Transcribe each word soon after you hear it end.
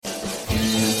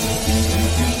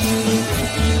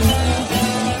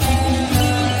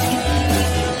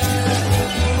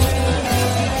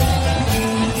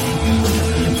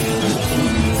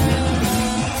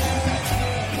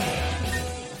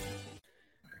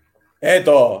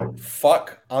Edo,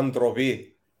 fuck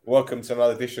Androvi. Welcome to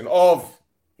another edition of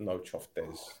No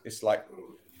Choftes. It's like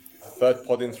third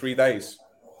pod in 3 days.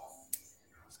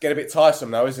 It's getting a bit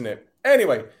tiresome now, isn't it?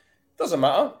 Anyway, doesn't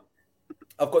matter.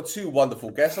 I've got two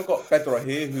wonderful guests. I've got Pedro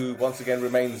here, who once again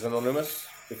remains anonymous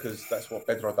because that's what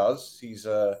Pedro does. He's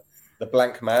the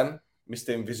blank man, Mr.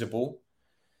 Invisible.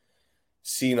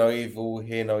 See no evil,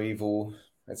 hear no evil,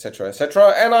 etc.,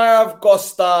 etc. And I have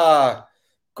Costa.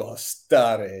 He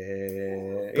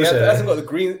hasn't got the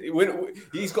green.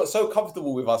 He's got so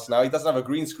comfortable with us now. He doesn't have a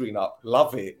green screen up.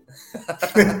 Love it.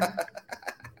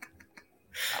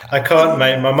 I can't,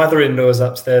 mate. My mother-in-law's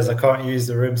upstairs. I can't use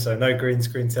the room, so no green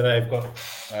screen today. I've got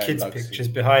kids' pictures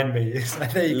behind me. So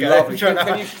there you go.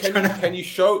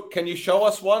 Can you show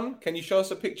us one? Can you show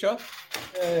us a picture?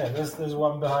 Yeah. There's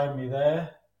one behind me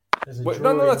there.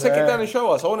 No. Take it down and show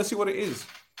us. I want to see what it is.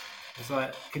 It's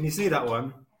like, can you see that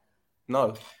one?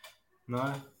 No.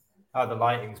 Oh, the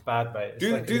lighting's bad, mate.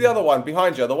 Do the other one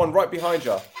behind you. The one right behind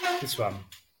you. This one.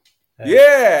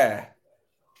 Yeah.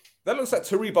 That looks like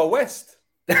Taribo West.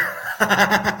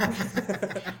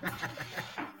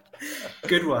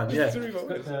 Good one, yeah.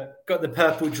 Got the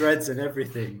purple dreads and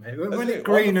everything. When it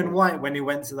green and white when he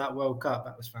went to that World Cup,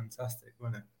 that was fantastic,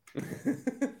 wasn't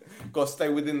it? Got to stay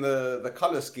within the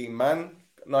colour scheme, man.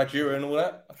 Nigeria and all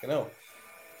that. Fucking hell.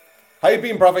 How you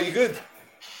been, brother? You good?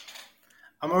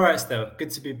 I'm all right, Stel. Good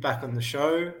to be back on the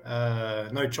show.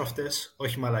 No choftes,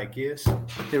 euch mal like years.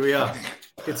 Here we are.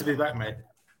 Good to be back, mate.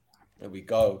 There we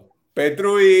go.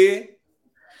 Pedrui.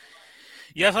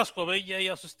 Γεια σας, κοπέλια,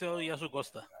 γεια σου Στέλ, γεια σου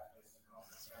Κώστα.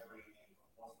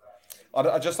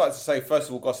 I'd just like to say, first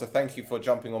of all, Costa, thank you for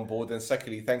jumping on board. And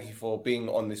secondly, thank you for being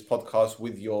on this podcast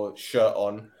with your shirt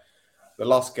on. The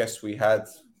last guest we had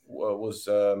was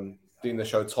doing the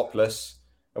show topless,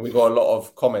 and we got a lot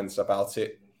of comments about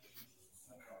it.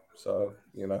 So,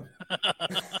 you know.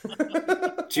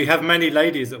 Do you have many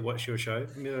ladies that watch your show?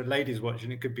 I mean, ladies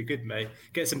watching, it could be good, mate.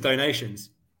 Get some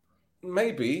donations.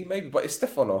 Maybe, but it's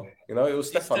Stefano. You know, it was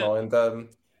Stefano, and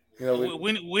you know,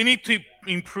 we need to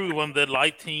improve on the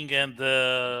lighting and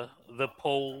the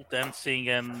pole dancing,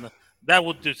 and that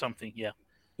would do something. Yeah.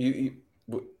 You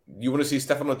want to see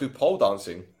Stefano do pole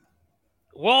dancing?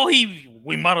 Well,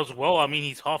 we might as well. I mean,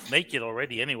 he's half naked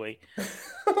already, anyway.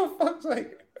 For fuck's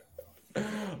sake.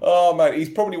 Oh man, he's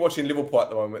probably watching Liverpool at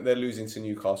the moment. They're losing to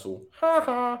Newcastle.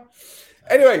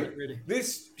 Anyway,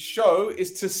 this show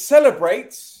is to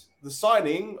celebrate the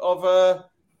signing of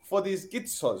Fotis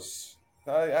Kitsos.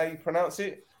 How you pronounce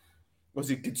it? Was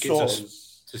it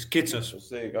Kitsos? It's Kitsos.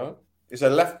 There you go. It's a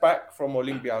left back from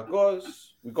Olympiacos.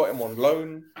 We got him on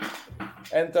loan.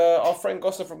 And our friend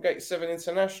Costa from Gate 7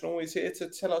 International is here to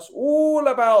tell us all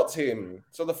about him.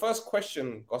 So the first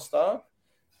question, Costa,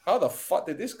 how the fuck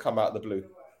did this come out of the blue?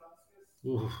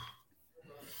 Ooh.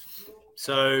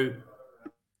 So,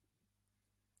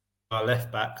 our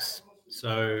left backs.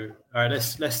 So, all right,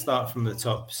 let's start from the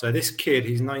top. So this kid,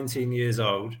 he's 19 years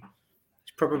old.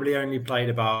 He's probably only played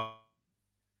about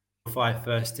 5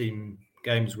 first-team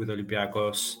games with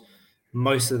Olympiacos,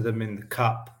 most of them in the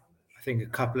cup. I think a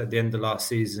couple at the end of last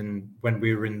season when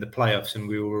we were in the playoffs and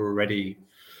we were already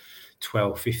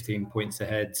 12, 15 points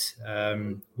ahead.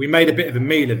 We made a bit of a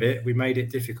meal of it. We made it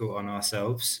difficult on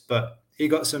ourselves, but he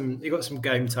got some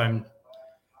game time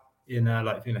in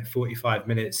 45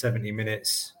 minutes, 70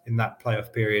 minutes in that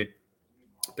playoff period.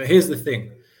 But here's the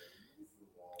thing.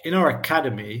 In our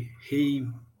academy, he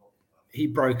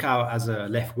broke out as a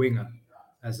left winger,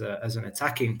 as an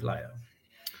attacking player.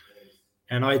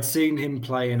 And I'd seen him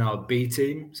play in our B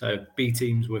team. So B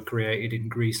teams were created in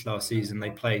Greece last season.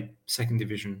 They played second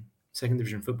division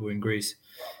football in Greece.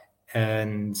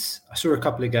 And I saw a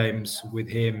couple of games with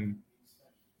him.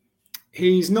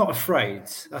 He's not afraid.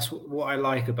 That's what I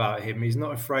like about him. He's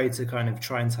not afraid to kind of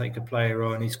try and take a player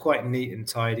on. He's quite neat and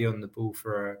tidy on the ball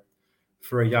for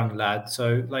a young lad.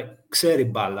 So like kseri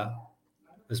balla,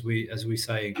 as we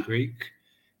say in Greek.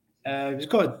 He's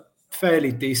got a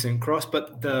fairly decent cross,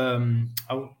 but there's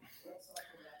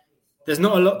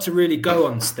not a lot to really go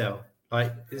on still.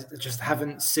 Like, I just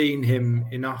haven't seen him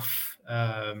enough.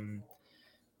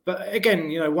 But again,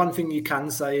 you know, one thing you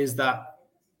can say is that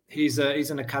he's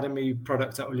an academy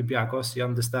product at Olympiacos. He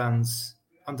understands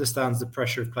the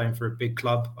pressure of playing for a big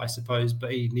club, I suppose,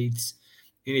 but he needs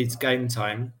game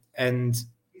time, and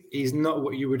he's not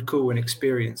what you would call an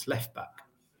experienced left back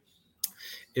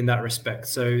in that respect.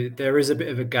 So there is a bit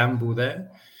of a gamble there.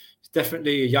 He's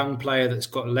definitely a young player that's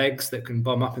got legs that can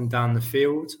bomb up and down the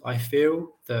field. I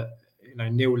feel that, you know,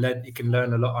 he can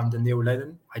learn a lot under Neil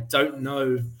Lennon. I don't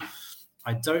know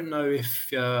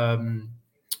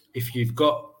if you've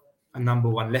got a number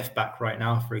one left back right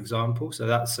now, for example. So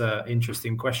that's an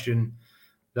interesting question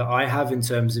that I have in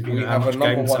terms of, we how have a much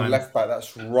number game one time. left back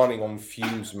that's running on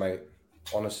fumes, mate.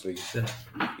 Honestly,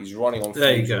 he's running on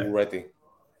There you fumes go. already.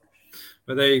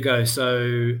 But there you go.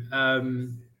 So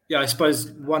I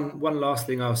suppose one last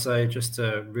thing I'll say, just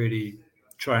to really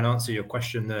try and answer your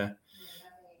question there,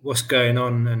 what's going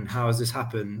on and how has this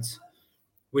happened?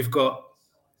 We've got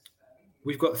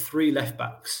 3 left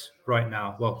backs right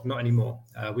now. Well, not anymore.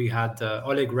 We had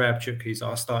Oleg Reabchuk, who's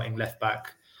our starting left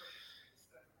back.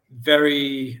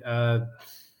 Very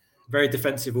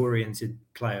defensive oriented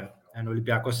player. And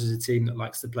Olympiacos is a team that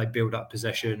likes to play build up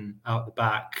possession out the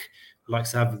back,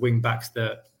 likes to have wing backs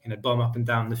that bomb up and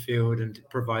down the field and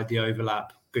provide the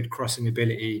overlap, good crossing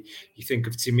ability. You think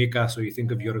of Tsimikas or you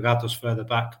think of Yorgatos further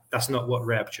back. That's not what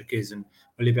Reabchuk is. And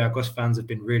Olympiacos fans have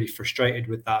been really frustrated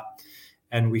with that.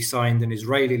 And we signed an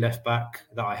Israeli left back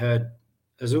that I heard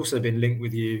has also been linked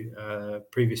with you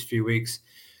previous few weeks,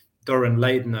 Doron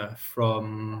Leidner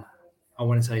from, I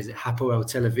want to say, is it Hapoel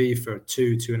Tel Aviv for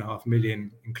 2.5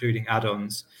 million, including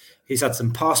add-ons. He's had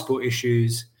some passport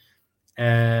issues.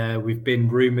 We've been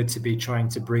rumoured to be trying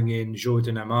to bring in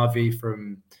Jordan Amavi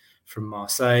from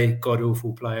Marseille,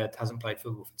 god-awful player, hasn't played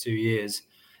football for 2 years.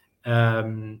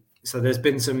 So there's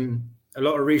been a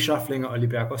lot of reshuffling at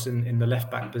Olympiacos in the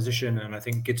left-back position, and I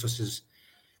think Kitsos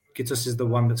is the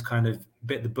one that's kind of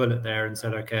bit the bullet there and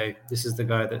said, okay, this is the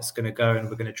guy that's going to go, and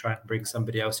we're going to try and bring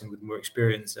somebody else in with more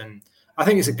experience. And I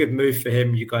think it's a good move for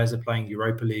him. You guys are playing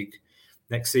Europa League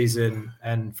next season,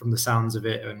 and from the sounds of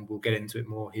it, and we'll get into it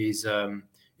more, he's going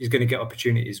to get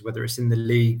opportunities, whether it's in the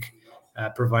league,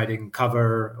 providing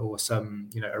cover or some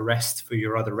a rest for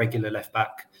your other regular left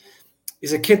back.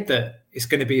 He's a kid that it's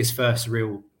going to be his first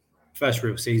real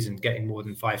season, getting more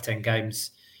than 5-10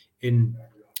 games in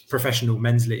professional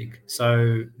men's league.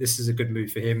 So this is a good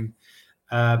move for him.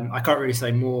 I can't really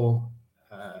say more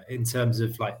in terms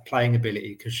of like playing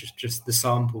ability because just the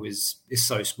sample is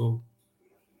so small.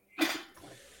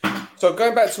 So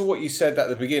going back to what you said at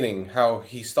the beginning, how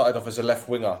he started off as a left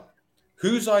winger,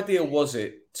 whose idea was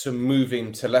it to move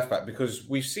him to left back? Because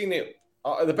we've seen it.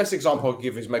 The best example I'll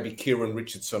give is maybe Kieran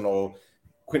Richardson or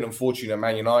Quinton Fortune at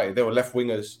Man United. They were left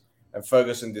wingers, and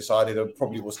Ferguson decided, or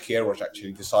probably was Queiroz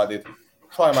actually decided,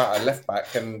 try him out at left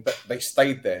back, and they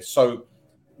stayed there. So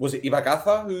was it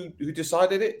Ibagaza who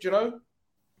decided it? Do you know?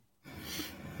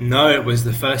 No, it was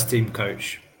the first team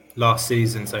coach last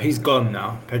season. So he's gone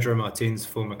now. Pedro Martins,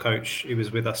 former coach. He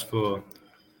was with us for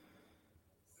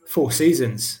 4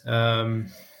 seasons.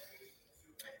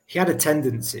 He had a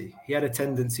tendency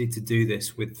to do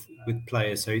this with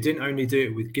players. So he didn't only do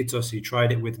it with Kitsos, he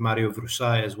tried it with Mario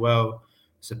Vrusai as well.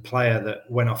 It's a player that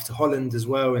went off to Holland as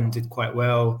well and did quite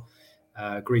well.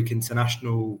 Greek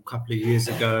international a couple of years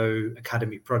ago,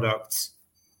 academy products,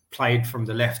 played from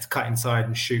the left, cut inside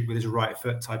and shoot with his right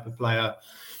foot type of player.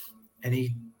 And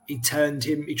he tried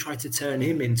to turn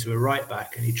him into a right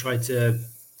back, and he tried to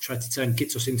turn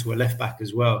Kitsos into a left back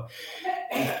as well.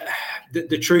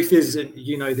 The truth is,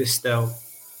 you know this, Stel,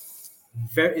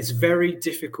 it's very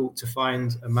difficult to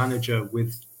find a manager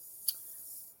with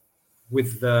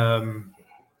the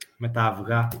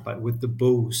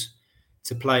balls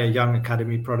to play a young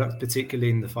academy product, particularly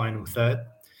in the final third.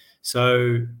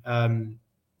 So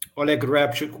Oleg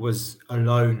Reabchuk was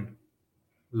alone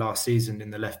last season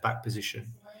in the left back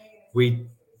position. We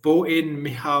bought in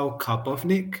Michal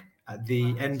Karbovnik at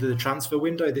the end of the transfer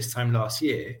window this time last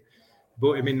year.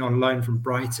 Brought him in on loan from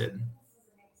Brighton,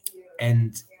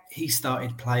 and he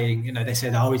started playing. They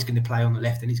said, he's going to play on the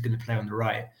left and he's going to play on the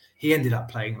right. He ended up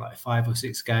playing like 5 or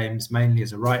 6 games, mainly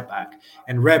as a right back.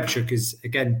 And Reabchuk is,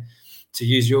 again, to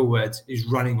use your words, is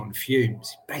running on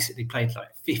fumes. He basically played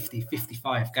like 50,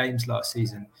 55 games last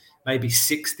season, maybe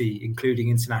 60, including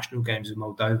international games with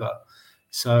Moldova.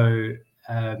 So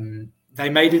they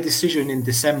made a decision in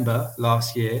December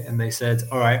last year, and they said,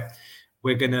 all right,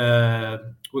 we're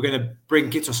gonna bring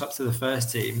Kitsos up to the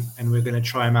first team, and we're gonna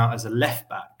try him out as a left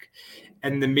back.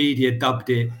 And the media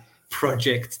dubbed it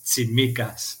Project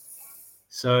Tsimikas.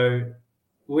 So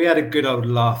we had a good old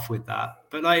laugh with that.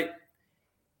 But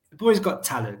the boy's got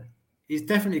talent. He's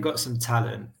definitely got some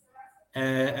talent,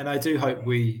 and I do hope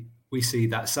we see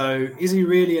that. So is he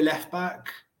really a left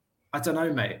back? I don't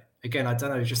know, mate. Again, I don't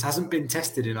know. It just hasn't been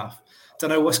tested enough. Don't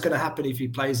know what's going to happen if he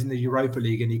plays in the Europa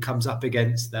League and he comes up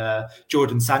against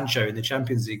Jordan Sancho in the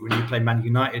Champions League when you play Man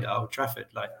United at Old Trafford.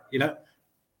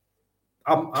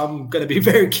 I'm going to be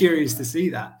very curious to see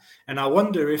that. And I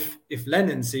wonder if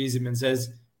Lennon sees him and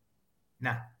says,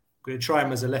 nah, I'm going to try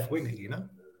him as a left winger,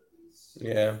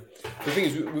 Yeah. The thing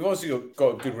is, we've obviously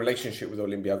got a good relationship with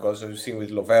Olympiacos, as we've seen with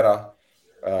Lovera.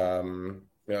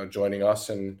 joining us,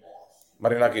 and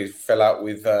Marinaki fell out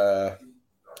with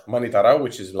Manitara,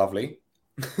 which is lovely,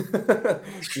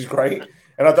 which is great.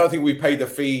 And I don't think we paid the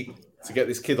fee to get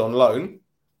this kid on loan.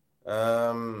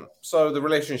 So the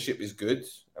relationship is good,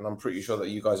 and I'm pretty sure that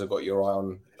you guys have got your eye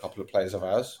on a couple of players of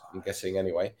ours, I'm guessing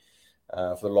anyway,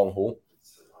 for the long haul.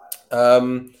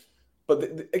 But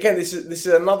again, this is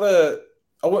another.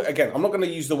 Again, I'm not going to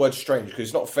use the word strange because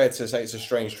it's not fair to say it's a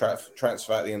strange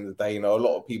transfer at the end of the day. A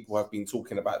lot of people have been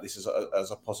talking about this as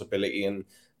a possibility, and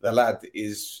the lad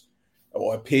is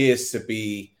or appears to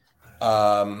be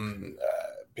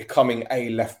becoming a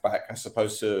left back as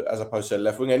opposed to a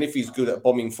left wing. And if he's good at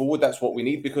bombing forward, that's what we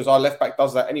need because our left back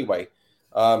does that anyway.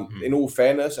 In all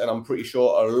fairness, and I'm pretty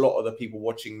sure a lot of the people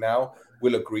watching now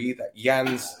will agree that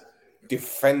Jan's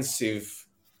defensive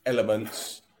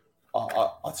elements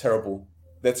are terrible.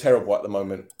 They're terrible at the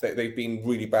moment. They've been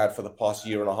really bad for the past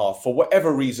year and a half for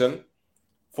whatever reason.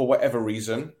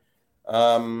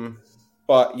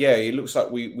 But yeah, it looks like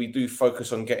we do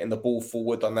focus on getting the ball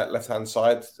forward on that left-hand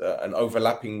side, an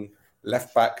overlapping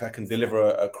left back that can deliver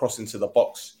a cross into the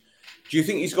box. Do you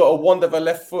think he's got a wand of a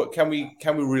left foot? Can we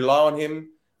rely on him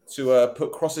to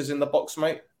put crosses in the box,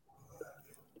 mate?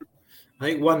 I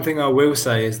think one thing I will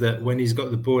say is that when he's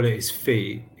got the ball at his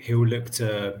feet, he'll look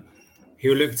to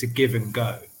give and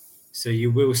go. So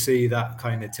you will see that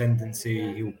kind of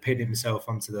tendency. He'll pin himself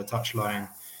onto the touchline.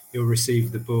 He'll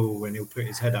receive the ball and he'll put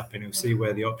his head up and he'll see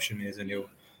where the option is and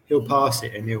he'll pass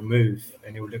it and he'll move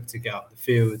and he'll look to get up the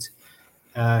field.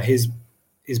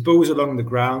 His balls along the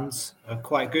grounds are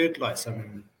quite good. I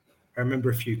remember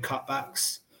a few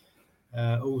cutbacks.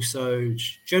 Also,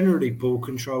 generally ball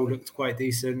control looked quite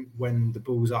decent when the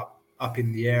ball's up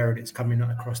in the air and it's coming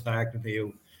across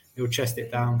diagonally. He'll chest it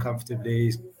down comfortably.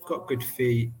 He's got good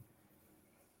feet.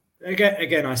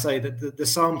 Again, I say that the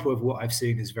sample of what I've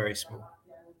seen is very small,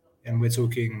 and we're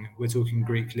talking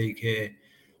Greek league here.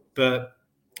 But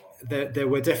there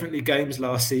were definitely games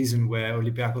last season where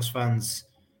Olympiacos fans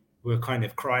were kind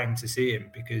of crying to see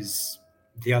him because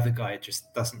the other guy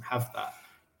just doesn't have that.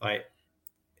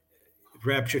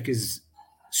 Reabchuk is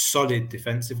solid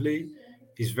defensively.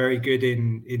 He's very good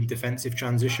in defensive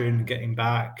transition, getting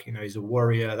back. He's a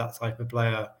warrior, that type of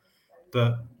player.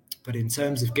 But in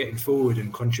terms of getting forward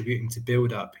and contributing to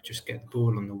build up, you just get the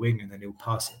ball on the wing and then he'll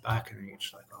pass it back and then you're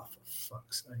just like, oh, for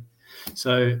fuck's sake.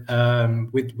 So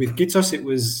with Kitsos, it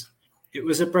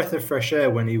was a breath of fresh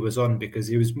air when he was on because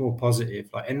he was more positive.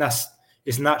 And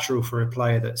it's natural for a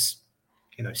player that's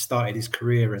started his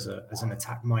career as an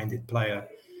attack-minded player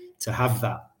to have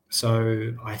that.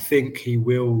 So I think he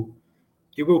will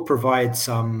provide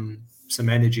some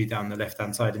energy down the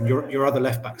left-hand side. And your other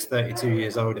left-back's 32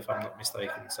 years old, if I'm not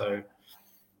mistaken. So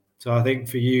I think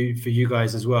for you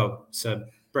guys as well, it's a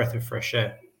breath of fresh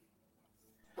air.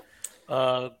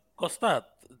 Costa,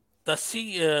 does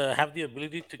he have the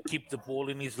ability to keep the ball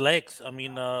in his legs? I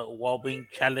mean, while being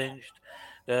challenged,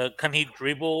 can he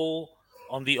dribble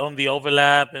on the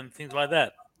overlap and things like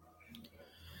that?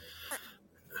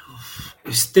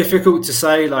 It's difficult to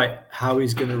say how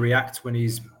he's going to react when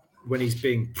he's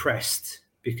being pressed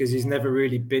because he's never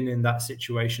really been in that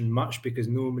situation much because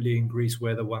normally in Greece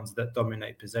we're the ones that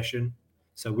dominate possession.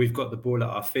 So we've got the ball at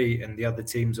our feet and the other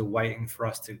teams are waiting for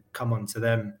us to come onto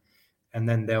them and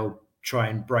then they'll try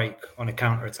and break on a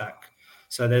counter-attack.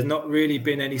 So there's not really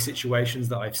been any situations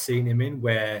that I've seen him in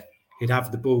where he'd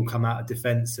have the ball come out of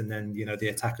defence and then, the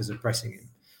attackers are pressing him.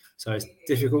 So it's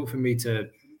difficult for me to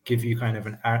give you kind of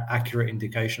an accurate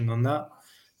indication on that.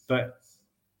 But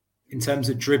in terms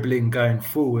of dribbling going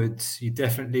forwards, you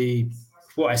definitely,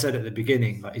 what I said at the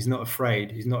beginning, he's not afraid.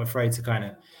 He's not afraid to kind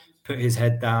of put his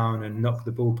head down and knock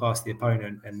the ball past the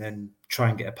opponent and then try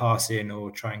and get a pass in or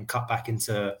try and cut back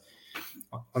onto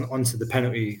the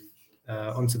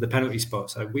penalty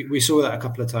spot. So we saw that a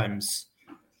couple of times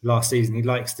last season. He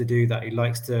likes to do that. He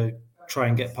likes to try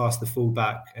and get past the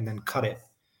fullback and then cut it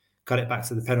back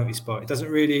to the penalty spot. Can't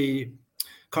really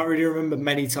remember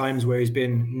many times where he's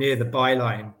been near the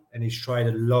byline and he's tried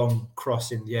a long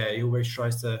cross in the air. He always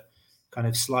tries to kind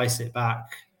of slice it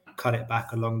back, cut it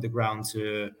back along the ground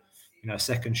to a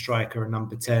second striker, a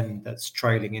number 10 that's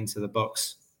trailing into the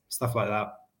box, stuff like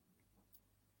that.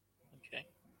 Okay.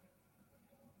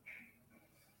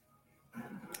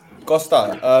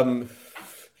 Costa,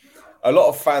 a lot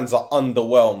of fans are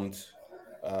underwhelmed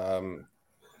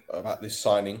about this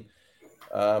signing.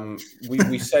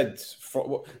 We said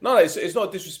it's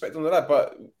not disrespect on that,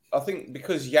 but I think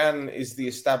because Jan is the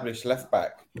established left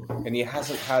back and he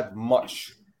hasn't had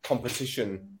much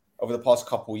competition over the past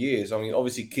couple of years. I mean,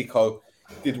 obviously Kiko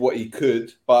did what he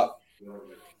could, but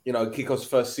Kiko's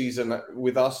first season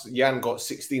with us, Jan got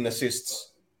 16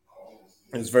 assists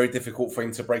It was very difficult for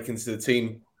him to break into the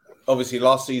team. Obviously,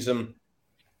 last season,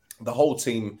 the whole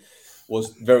team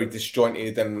was very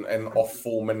disjointed and off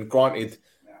form. And granted,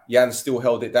 Jan still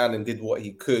held it down and did what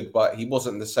he could, but he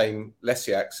wasn't the same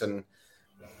Lesiaks. And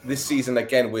this season,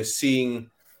 again, we're seeing,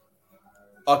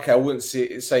 okay, I wouldn't say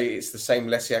it's the same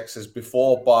Lesiaks as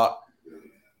before, but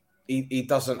he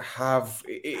doesn't have,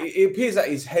 it appears that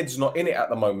his head's not in it at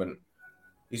the moment.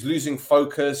 He's losing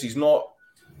focus. He's not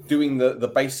doing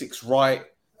the basics right.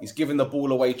 He's giving the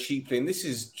ball away cheaply. And this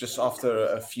is just after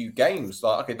a few games.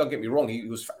 Like, okay, don't get me wrong. He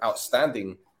was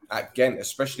outstanding at Ghent,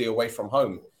 especially away from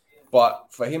home. But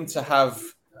for him to have,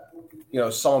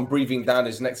 someone breathing down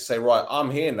his neck to say, right,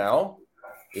 I'm here now.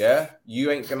 Yeah,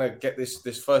 you ain't going to get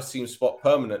this first team spot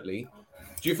permanently.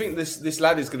 Do you think this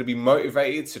lad is going to be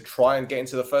motivated to try and get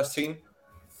into the first team?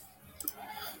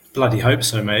 Bloody hope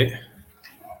so, mate.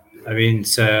 I mean,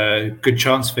 it's a good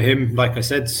chance for him. Like I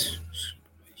said,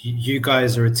 you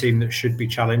guys are a team that should be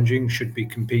challenging, should be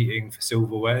competing for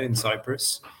silverware in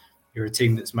Cyprus. You're a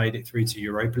team that's made it through to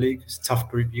Europa League. It's a tough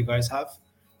group you guys have,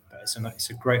 but it's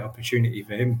a great opportunity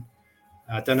for him.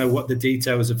 I don't know what the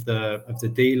details of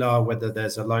the deal are, whether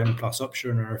there's a loan plus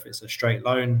option or if it's a straight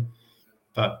loan,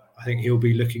 but I think he'll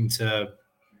be looking to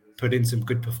put in some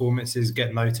good performances,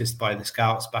 get noticed by the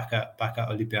scouts back at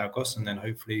Olympiacos, and then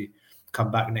hopefully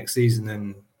come back next season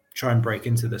and try and break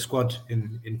into the squad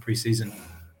in pre-season.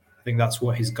 I think that's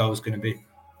what his goal is going to be.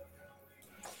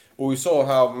 Well, we saw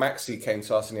how Maxi came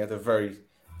to us and he had a very,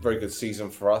 very good season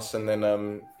for us. And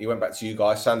then he went back to you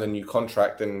guys, signed a new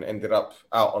contract and ended up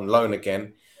out on loan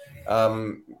again.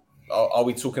 Are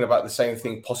we talking about the same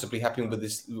thing possibly happening with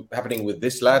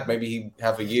this lad? Maybe he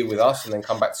have a year with us and then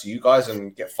come back to you guys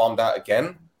and get farmed out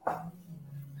again?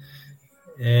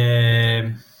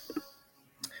 It's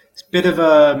a bit of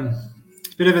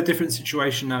a different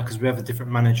situation now because we have a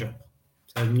different manager.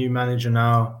 So a new manager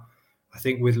now. I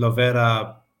think with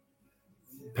Lovera,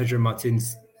 Pedro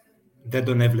Martins, they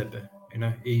don't have Lepe.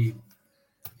 He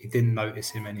didn't notice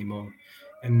him anymore,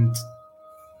 and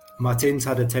Martins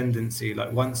had a tendency,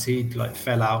 like once he'd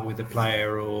fell out with a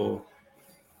player or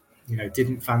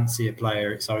didn't fancy a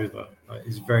player, it's over.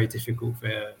 It's very difficult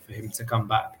for him to come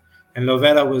back. And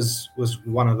Lovera was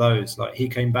one of those. Like he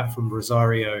came back from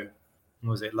Rosario,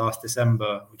 was it last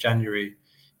December or January?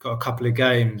 Got a couple of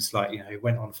games, he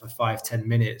went on for 5-10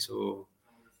 minutes or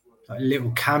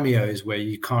little cameos where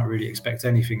you can't really expect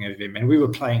anything of him. And we were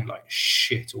playing like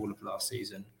shit all of last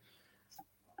season.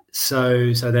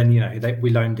 So then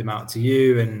we loaned him out to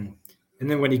you, and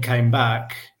then when he came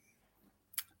back,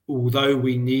 although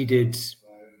we needed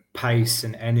pace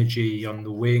and energy on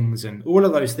the wings and all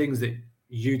of those things that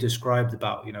you described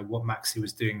about what Maxi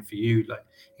was doing for you, like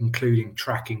including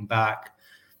tracking back,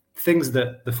 things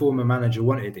that the former manager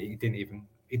wanted, he didn't even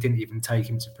take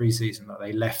him to preseason. Like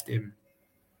they left him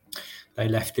at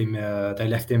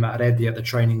Redi at the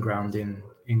training ground in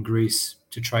Greece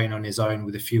to train on his own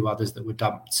with a few others that were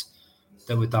dumped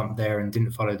there and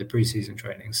didn't follow the preseason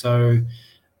training. So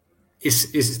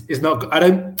it's not. I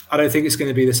don't think it's going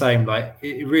to be the same. Like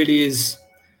it really is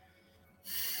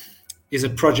a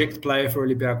project player for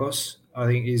Olympiacos. I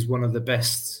think he's one of the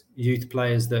best youth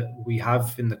players that we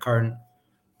have in the current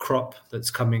crop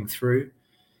that's coming through.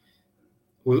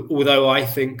 Although I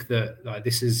think that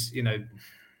this is,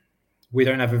 we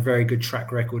don't have a very good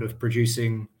track record of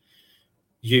producing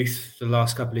youth the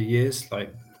last couple of years,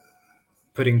 like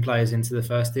putting players into the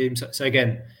first team. So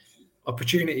again,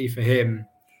 opportunity for him,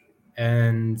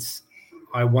 and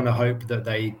I want to hope that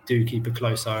they do keep a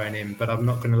close eye on him. But I'm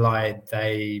not going to lie,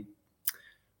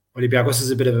 Olympiacos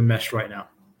is a bit of a mess right now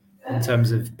in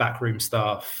terms of backroom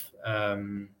staff.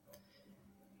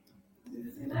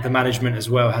 The management as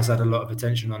well has had a lot of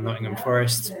attention on Nottingham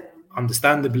Forest,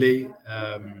 understandably.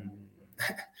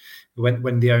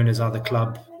 When the owners are the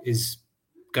club is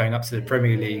going up to the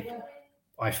Premier League,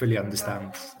 I fully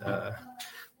understand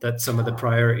that some of the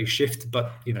priorities shift,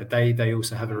 but they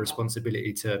also have a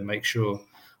responsibility to make sure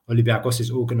Olympiacos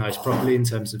is organised properly in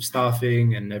terms of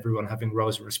staffing and everyone having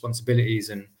roles and responsibilities,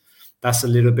 and that's a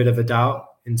little bit of a doubt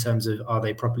in terms of are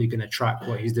they properly going to track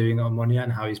what he's doing at Omonia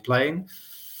and how he's playing.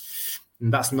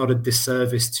 And that's not a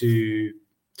disservice to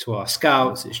our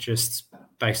scouts. It's just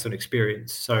based on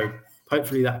experience. So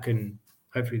hopefully that can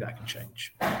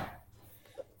change.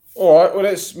 All right. Well,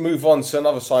 let's move on to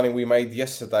another signing we made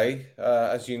yesterday.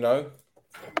 As you know,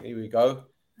 here we go.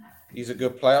 He's a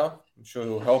good player. I'm sure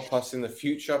he'll help us in the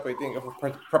future. But he didn't have a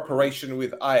preparation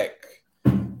with AEK.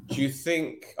 Do you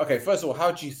think? Okay. First of all,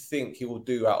 how do you think he will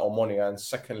do at Omonia? And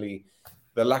secondly,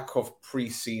 the lack of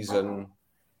pre-season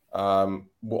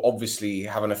will obviously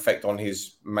have an effect on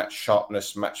his match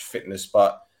sharpness, match fitness.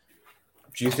 But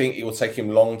do you think it will take him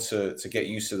long to get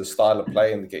used to the style of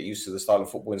play and get used to the style of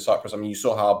football in Cyprus? I mean, you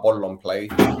saw how Apollon play.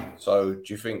 So do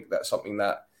you think that's something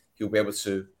that he'll be able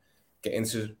to get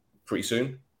into pretty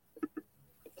soon?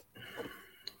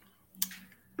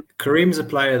 Kareem's a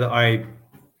player that I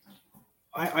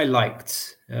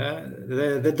liked.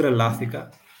 The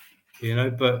Drelathika,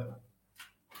 but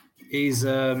he's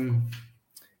a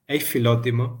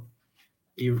Philotimo.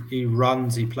 He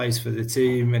runs, he plays for the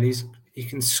team, and he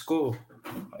can score.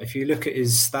 If you look at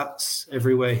his stats,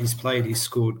 everywhere he's played, he's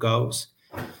scored goals.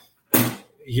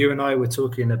 You and I were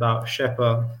talking about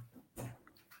Shepa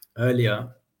earlier.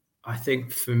 I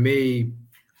think for me,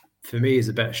 he's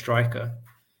a better striker.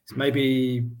 It's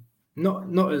maybe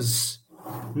not as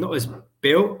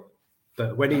built,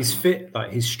 but when he's fit,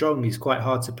 like he's strong, he's quite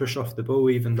hard to push off the ball,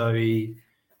 even though he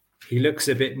looks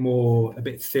a bit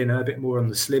thinner, a bit more on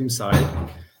the slim side.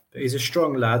 But he's a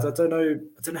strong lad. I don't know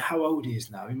how old he is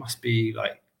now. He must be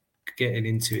like getting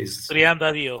into his.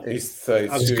 He's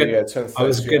 32. I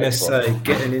was gonna say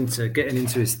getting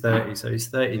into his 30s. So he's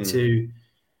 32.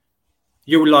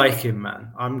 You'll like him,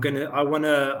 man. I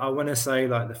wanna say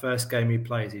like the first game he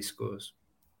plays, he scores.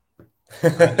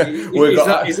 We've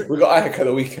got Ajax at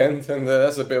the weekend, and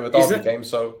that's a bit of a derby game.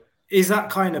 So he's that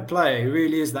kind of player. He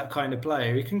really is that kind of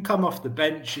player. He can come off the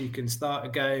bench, he can start a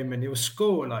game, and he'll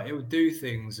score. Like he'll do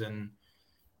things, and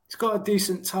he's got a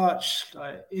decent touch.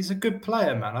 Like he's a good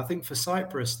player, man. I think for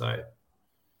Cyprus though,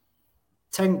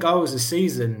 10 goals a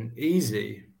season,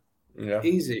 easy. Yeah,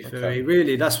 easy for me.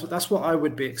 Really, that's what I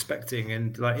would be expecting.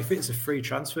 And like if it's a free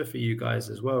transfer for you guys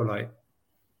as well, like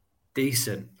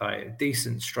decent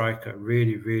striker,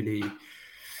 really, really.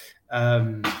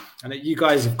 And you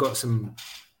guys have got some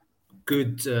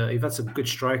good. You've had some good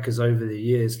strikers over the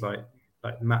years, like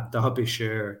Matt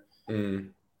Derbyshire.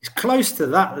 He's close to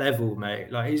that level,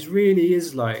 mate. Like he really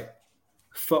is like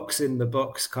fox in the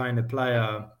box kind of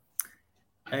player,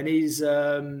 and he's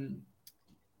got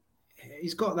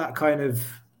that kind of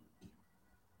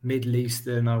Middle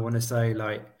Eastern, I want to say,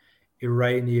 like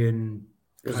Iranian.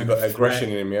 Because he's got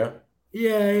aggression in him, yeah.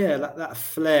 Yeah, that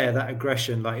flair, that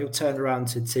aggression. Like he'll turn around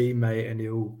to a teammate and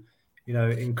he'll,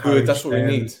 encourage. Good, that's what we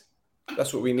need.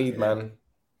 That's what we need, man.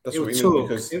 That's what we need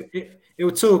because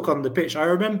he'll talk on the pitch. I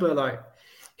remember like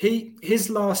his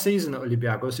last season at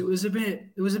Olympiacos, it was a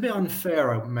bit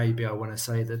unfair, maybe I want to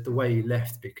say, that the way he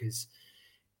left, because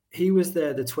he was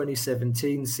there the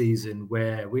 2017 season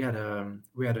where we had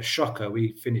a shocker.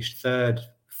 We finished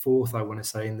fourth, I want to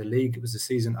say, in the league. It was the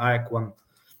season Ajax won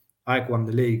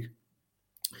the league.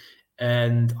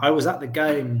 And I was at the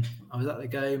game.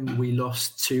 We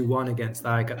lost 2-1 against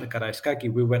Ajax at the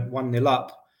Karaiskaki. We went 1-0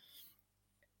 up.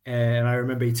 And I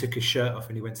remember he took his shirt off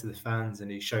and he went to the fans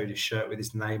and he showed his shirt with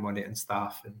his name on it and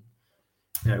stuff. And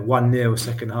 1-0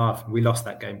 second half. We lost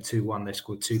that game 2-1. They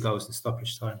scored 2 goals in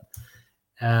stoppage time.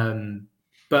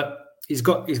 But he's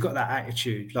got that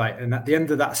attitude. Like, and at the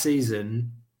end of that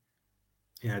season,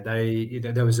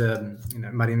 there was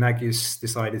Marinakis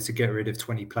decided to get rid of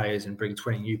 20 players and bring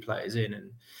 20 new players in,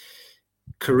 and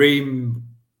Kareem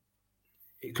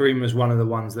was one of the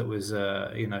ones that was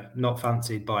not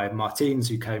fancied by Martins,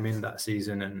 who came in that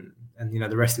season, and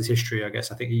the rest is history, I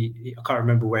guess. I think I can't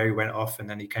remember where he went off, and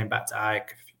then he came back to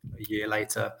Ajax a year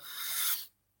later.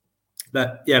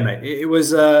 But yeah, mate, it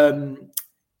was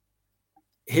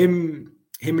him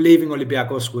leaving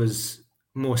Olympiacos was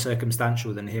more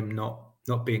circumstantial than him not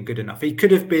being good enough. He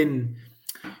could have been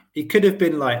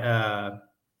like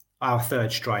our third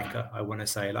striker, I want to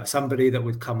say, like somebody that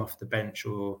would come off the bench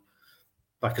or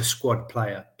like a squad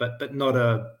player, but not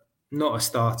a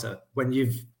starter. When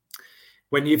you've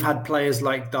had players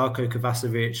like Darko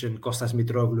Kovacevic and Kostas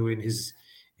Mitroglou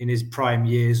in his prime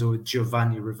years, or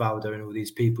Giovanni Rivaldo and all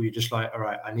these people, you're just like, all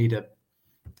right, I need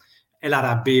El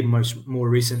Arabi. More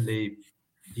recently,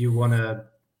 you want to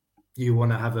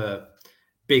have a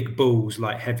big balls,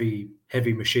 like heavy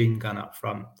machine gun up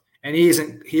front, and he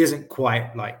isn't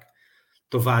quite like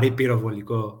Tovari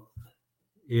Pyrovoliko,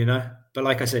 But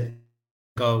like I said,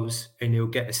 goals and he'll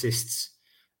get assists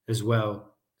as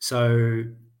well. So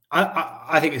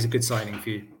I think it's a good signing for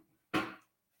you.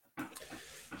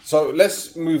 So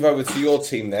let's move over to your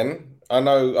team then. I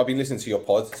know I've been listening to your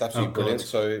pod. It's absolutely brilliant.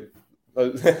 So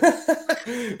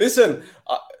listen,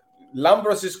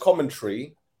 Lambros'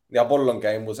 commentary, the Apollon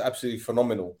game, was absolutely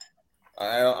phenomenal.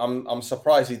 I'm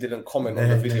surprised he didn't comment on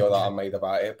the video that I made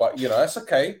about it. But, that's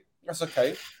okay. That's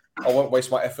okay. I won't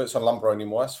waste my efforts on Lambro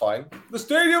anymore. That's fine. The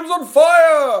stadium's on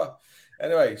fire!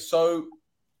 Anyway, so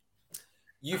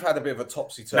you've had a bit of a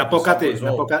topsy-turvy as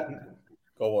well.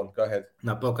 Go on, go ahead.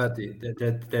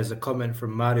 There's a comment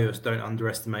from Marius, don't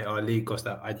underestimate our league,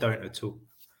 Costa. I don't at all.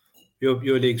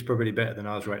 Your league's probably better than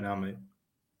ours right now, mate.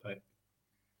 But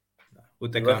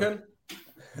would they You come? reckon?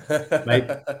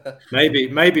 Maybe,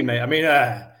 mate. I mean,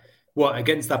 what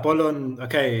against Apollon?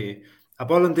 Okay,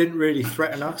 Apollon didn't really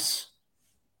threaten us,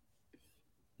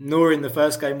 nor in the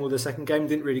first game or the second game.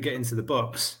 Didn't really get into the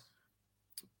box,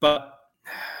 but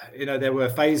there were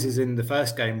phases in the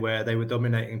first game where they were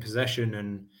dominating possession,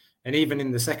 and even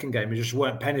in the second game, they just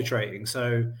weren't penetrating.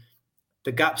 So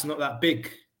the gap's not that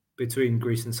big between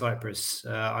Greece and Cyprus.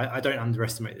 I don't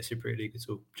underestimate the Cypriot League at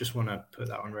all. Just want to put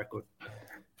that on record.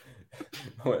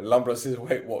 Lumbra says,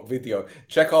 wait, what video?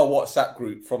 Check our WhatsApp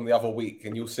group from the other week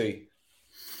and you'll see.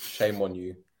 Shame on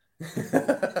you.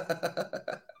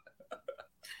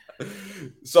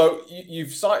 So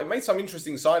you've made some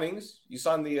interesting signings. You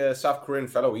signed the South Korean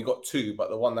fellow. You got two, but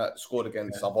the one that scored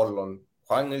against Apollon,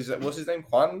 what's his name?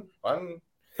 Juan?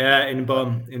 Yeah, in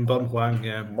Bom Juan,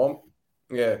 yeah.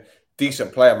 Yeah,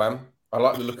 decent player, man. I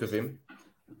like the look of him.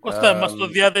 Costa, μας το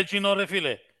διάδετζινο ρε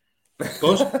φίλε.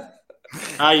 Πώς?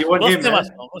 You want him, Δώστε μας.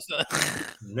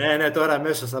 Ναι, τώρα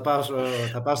αμέσως θα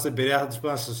πάω στην Πειραιά, θα τους πω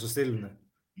να σας το στείλουν.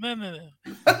 Ναι.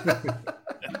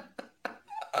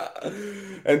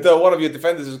 And one of your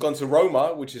defenders has gone to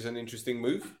Roma, which is an interesting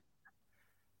move.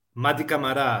 Madi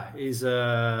Camara is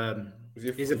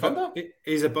he's a defender?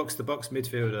 He's a box-to-box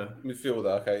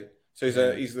midfielder. Okay. So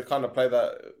he's the kind of player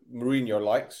that Mourinho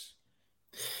likes.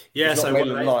 Yeah, so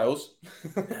Niles.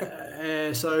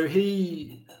 So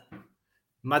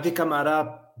Madi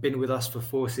Camara been with us for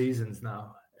 4 seasons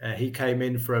now. He came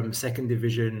in from second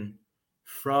division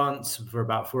France for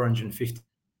about 450.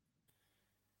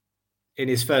 In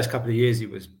his first couple of years, he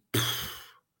was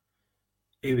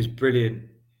brilliant.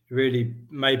 Really,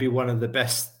 maybe one of the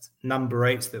best number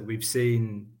 8s that we've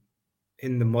seen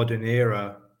in the modern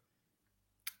era.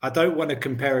 I don't want to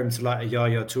compare him to like a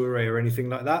Yaya Toure or anything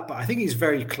like that, but I think he's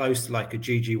very close to like a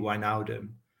Gigi Wijnaldum.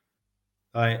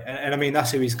 And I mean,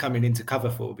 that's who he's coming in to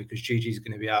cover for, because Gigi's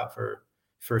going to be out for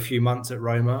a few months at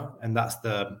Roma, and that's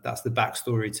the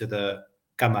backstory to the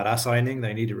Camara signing.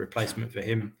 They need a replacement for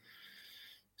him.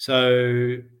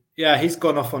 So yeah, he's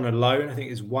gone off on a loan. I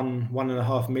think it's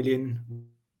 1.5 million.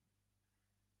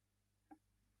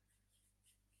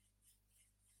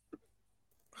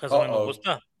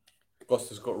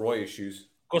 Costa's got Roy issues.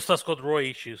 Costa's got Roy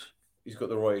issues. He's got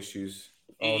the Roy issues.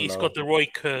 He's got the Roy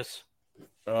curse.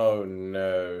 Oh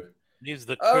no! He's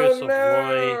the curse of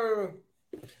Roy.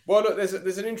 Well, look,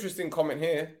 there's an interesting comment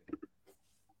here.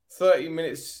 30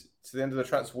 minutes to the end of the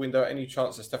transfer window. Any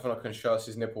chance that Stefano can show us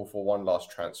his nipple for one last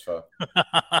transfer?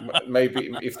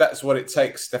 Maybe if that's what it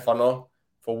takes, Stefano,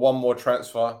 for one more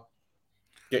transfer,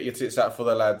 get your tits out for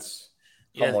the lads.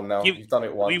 Come on now, you've done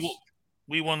it once.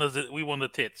 We want the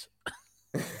tits.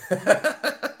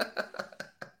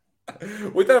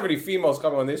 We don't have any females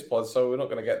coming on this pod, so we're not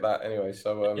going to get that anyway.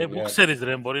 So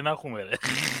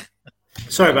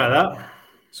sorry about that.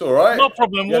 It's all right. No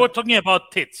problem. Yeah. We were talking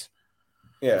about tits.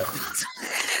 Yeah.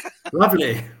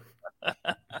 Lovely.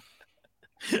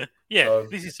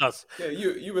 This is us. Yeah,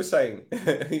 you were saying,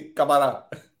 Camara.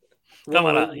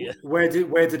 Yeah. Where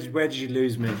did you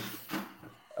lose me?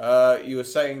 You were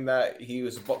saying that he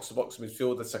was a box-to-box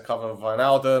midfielder to cover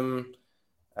Wijnaldum,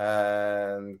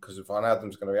 and because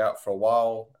Wijnaldum's going to be out for a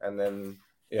while, and then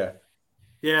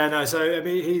no. So I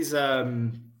mean, he's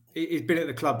been at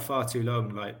the club far too long,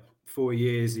 like 4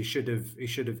 years. He should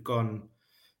have gone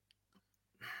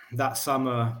that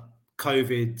summer.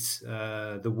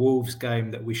 COVID, the Wolves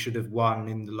game that we should have won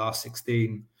in the last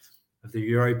 16 of the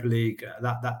Europa League,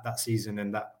 that season,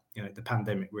 and that the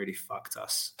pandemic really fucked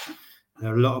us.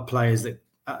 There are a lot of players that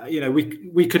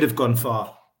we could have gone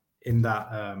far in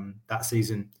that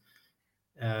season.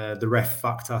 The ref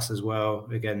fucked us as well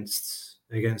against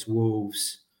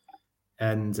Wolves,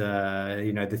 and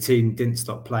the team didn't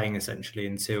stop playing essentially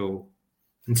until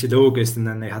August, and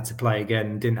then they had to play again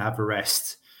and didn't have a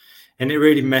rest, and it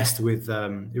really messed with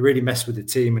the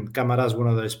team. And Camara's one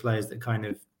of those players that kind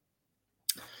of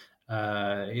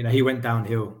he went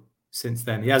downhill since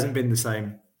then. He hasn't been the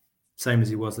same as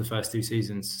he was the first 2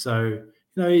 seasons. So,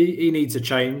 he needs a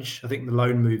change. I think the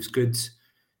loan move's good.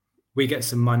 We get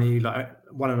some money, like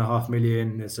 1.5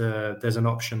 million. There's an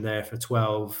option there for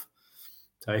 12.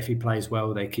 So if he plays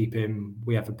well, they keep him.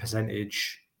 We have a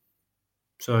percentage.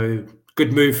 So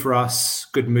good move for us.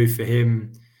 Good move for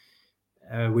him.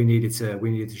 We needed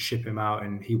to ship him out,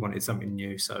 and he wanted something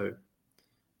new. So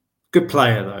good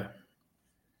player though.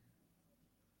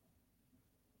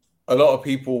 A lot of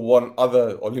people want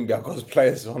other Olympiacos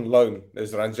players on loan.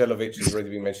 There's Rangelovic, who's already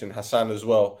been mentioned, Hassan as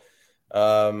well.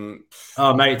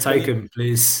 Mate, take him,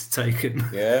 please. Take him.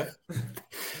 Yeah.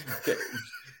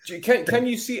 Can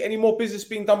you see any more business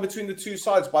being done between the two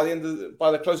sides by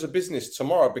the close of business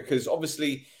tomorrow? Because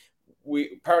obviously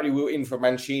we were in for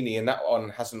Mancini and that one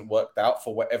hasn't worked out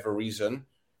for whatever reason.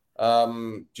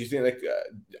 Do you think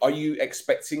are you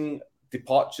expecting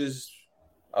departures,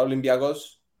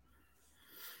 Olympiacos?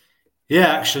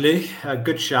 Yeah, actually, a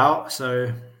good shout.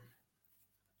 So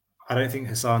I don't think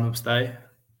Hassan will stay.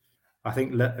 I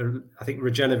think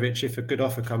Rajelovic, if a good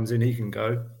offer comes in, he can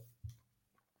go.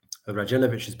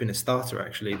 Rajelovic has been a starter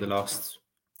actually the last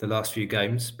few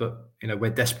games, but we're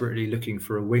desperately looking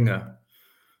for a winger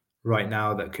right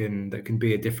now that can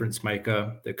be a difference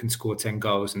maker, that can score 10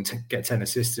 goals and get 10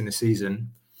 assists in a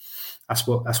season. That's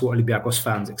what Olympiacos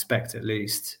fans expect, at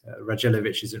least.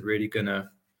 Rajelovic isn't really gonna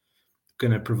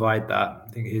provide that.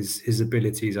 I think his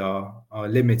abilities are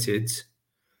limited.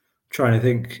 Trying to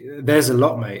think, there's a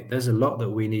lot, mate. There's a lot that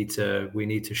we need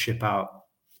to ship out.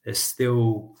 There's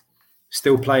still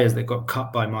players that got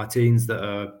cut by Martins that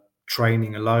are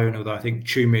training alone. Although I think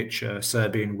Chumic, a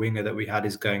Serbian winger that we had,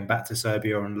 is going back to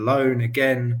Serbia on loan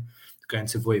again, going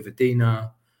to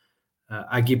Vojvodina.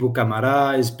 Agibu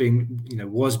Kamara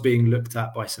was being looked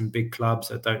at by some big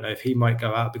clubs. I don't know if he might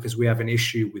go out because we have an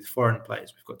issue with foreign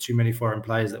players. We've got too many foreign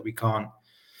players that we can't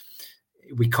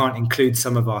include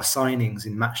some of our signings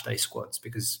in matchday squads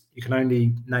because you can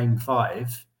only name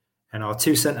 5, and our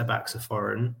 2 centre backs are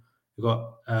foreign. We've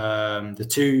got the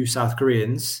 2 South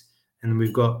Koreans, and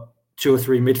we've got 2 or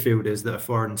 3 midfielders that are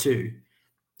foreign too.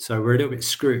 So we're a little bit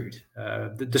screwed.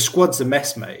 The squad's a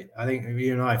mess, mate. I think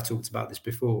you and I have talked about this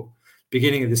before.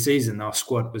 Beginning of the season, our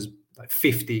squad was like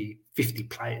 50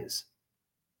 players.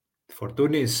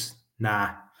 Fortunis,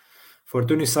 nah.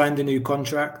 Fortunis signed a new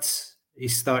contract. He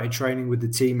started training with the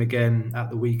team again at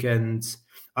the weekend.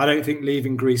 I don't think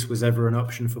leaving Greece was ever an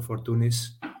option for Fortunis.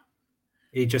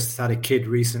 He just had a kid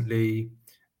recently.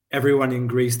 Everyone in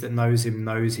Greece that knows him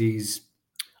knows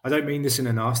I don't mean this in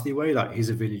a nasty way, like he's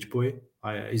a village boy.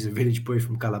 He's a village boy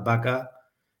from Kalabaka.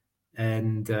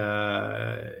 And,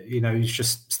 he's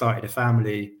just started a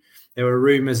family. There were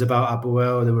rumors about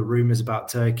Abuel. There were rumors about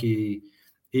Turkey,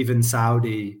 even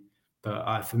Saudi.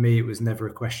 But for me, it was never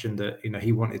a question that,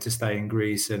 he wanted to stay in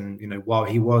Greece. And, while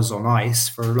he was on ice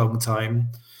for a long time,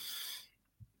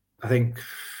 I think,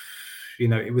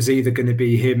 it was either going to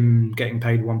be him getting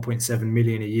paid 1.7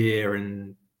 million a year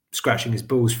and scratching his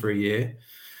balls for a year,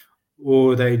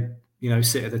 or they,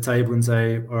 sit at the table and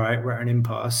say, all right, we're at an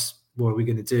impasse. What are we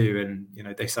going to do? And,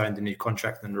 they signed a new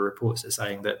contract, and the reports are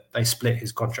saying that they split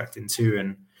his contract in 2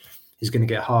 and he's going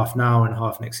to get half now and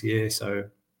half next year. So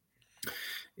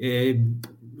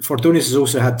Fortunis has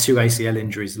also had 2 ACL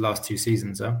injuries the last 2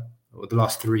 seasons, or the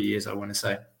last 3 years, I want to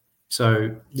say.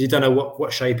 So you don't know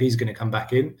what shape he's going to come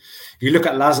back in. If you look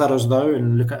at Lazaros, though,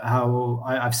 and look at how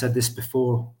I've said this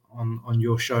before on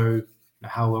your show,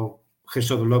 how well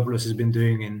Christodoulos has been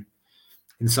doing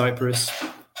in Cyprus.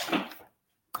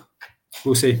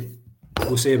 We'll see.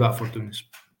 We'll see about Fortunis.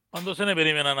 Πάντως δεν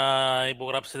περίμενα να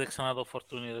υπογράψετε ξανά το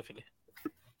Fortuny, ρε φίλε.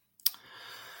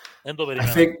 Δεν το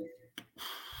περίμενα.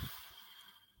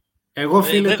 Εγώ,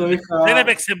 φίλε, το είχα... Δεν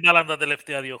έπαιξε μπάλα τα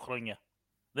τελευταία 2 χρόνια.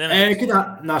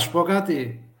 Κοίτα, να σου πω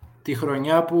κάτι. Τη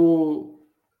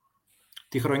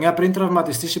χρονιά πριν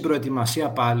τραυματιστεί στην προετοιμασία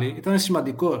πάλι ήταν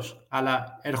σημαντικός,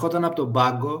 αλλά ερχόταν από τον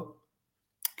πάγκο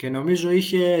και νομίζω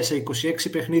είχε σε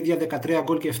 26 παιχνίδια 13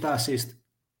 γκολ και 7 assist.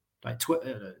 Like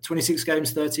 26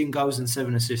 games, 13 goals and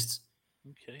 7 assists.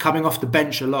 Okay. Coming off the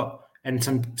bench a lot. And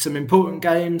some important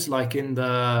games, like in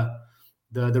the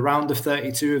round of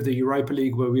 32 of the Europa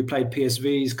League where we played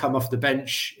PSV, he's come off the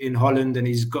bench in Holland and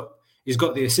he's got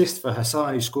the assist for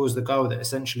Hassan, who scores the goal that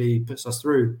essentially puts us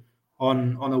through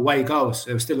on away goals.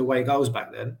 There were still away goals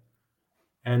back then.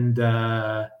 And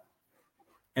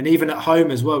even at home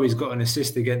as well, he's got an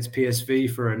assist against PSV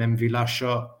for an MV last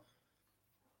shot.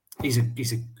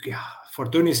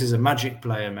 Fortunis is a magic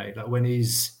player, mate. Like when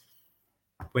he's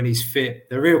fit.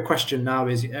 The real question now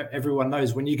is, everyone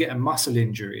knows when you get a muscle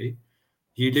injury,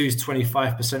 you lose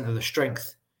 25% of the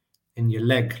strength in your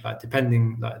leg, like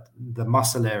depending like the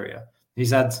muscle area.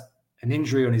 He's had an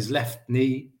injury on his left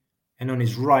knee and on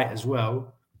his right as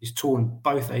well. He's torn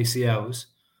both ACLs.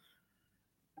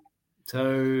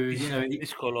 So,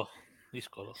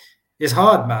 it's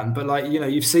hard, man. But like,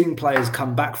 you've seen players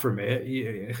come back from it.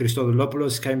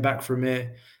 Christodoulos came back from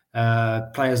it.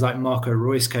 Players like Marco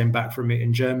Reus came back from it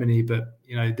in Germany. But,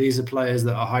 these are players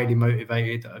that are highly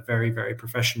motivated, that are very, very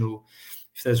professional.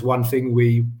 If there's one thing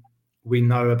we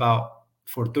know about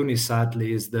Fortunis,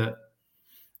 sadly, is that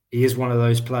he is one of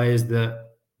those players that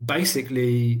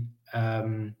basically,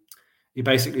 he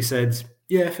basically said,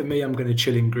 yeah, for me, I'm going to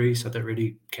chill in Greece. I don't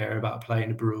really care about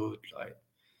playing abroad. Like,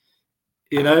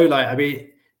 You know, like, I mean,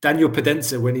 Daniel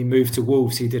Podenza, when he moved to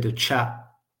Wolves, he did a chat.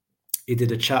 He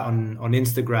did a chat on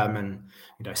Instagram, and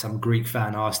you know, some Greek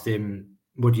fan asked him,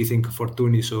 "What do you think of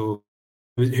Fortounis, or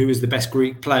who was the best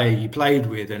Greek player you played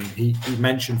with?" And he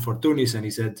mentioned Fortounis, and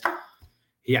he said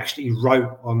he actually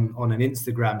wrote on an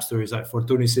Instagram story, he's like,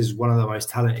 "Fortounis is one of the most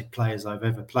talented players I've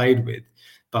ever played with,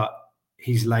 but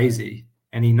he's lazy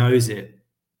and he knows it."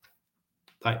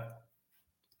 Like,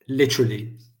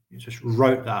 literally, he just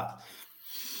wrote that.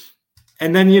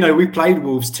 And then, you know, we played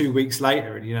Wolves 2 weeks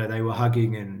later, and, you know, they were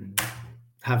hugging and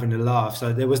having a laugh.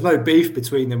 So there was no beef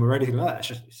between them or anything like that.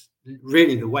 It's just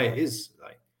really the way it is.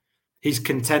 Like, he's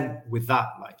content with that.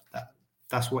 Like,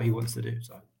 that's what he wants to do.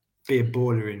 So be a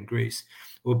baller in Greece,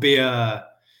 or be a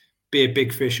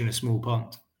big fish in a small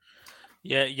pond.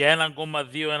 Για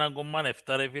 1,2,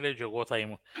 1,7 ρε φίλε, και εγώ θα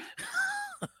ήμουν.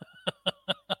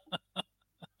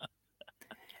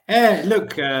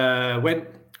 Look,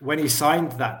 when he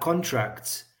signed that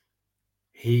contract,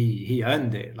 he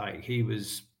earned it. Like, he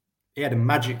had a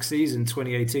magic season,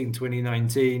 2018,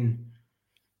 2019.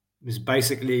 It was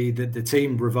basically the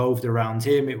team revolved around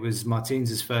him. It was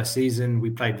Martins' first season. We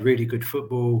played really good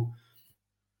football.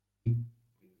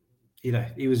 You know,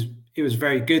 he was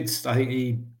very good. I think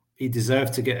he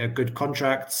deserved to get a good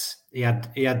contract. He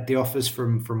had the offers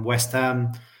from West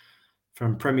Ham,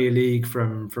 from Premier League,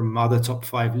 from other top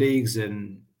 5 leagues.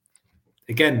 And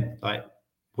again, like,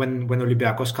 when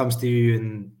Olympiacos comes to you,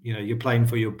 and you know, you're playing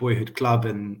for your boyhood club,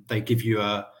 and they give you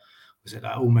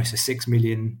almost a 6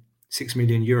 million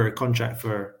euro contract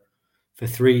for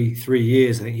 3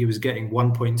 years. I think he was getting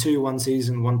 1.2 one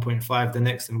season, 1.5 the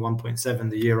next, and 1.7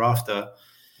 the year after.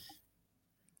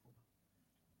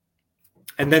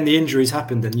 And then the injuries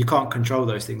happened, and you can't control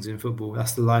those things in football.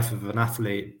 That's the life of an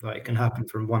athlete. Like, it can happen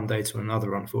from one day to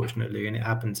another, unfortunately, and it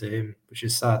happened to him, which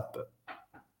is sad. But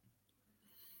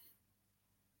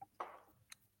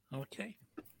Okay.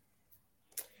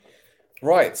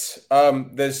 Right.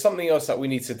 There's something else that we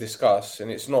need to discuss,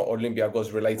 and it's not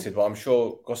Olympiacos related, but I'm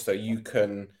sure, Costa, you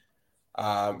can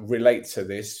relate to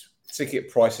this. Ticket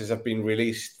prices have been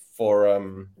released for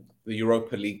the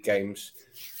Europa League games.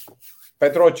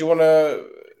 Pedro, do you want to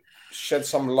shed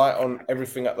some light on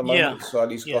everything at the moment? So at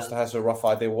least Costa has a rough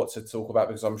idea what to talk about,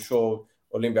 because I'm sure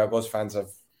Olympiacos fans have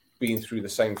been through the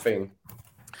same thing.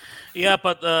 Yeah,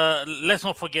 but let's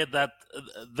not forget that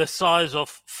the size of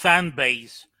fan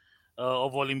base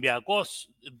of Olympiacos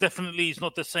definitely is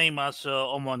not the same as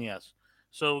Omonias.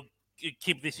 So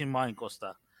keep this in mind,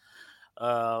 Costa.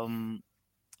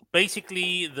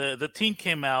 Basically, the team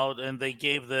came out and they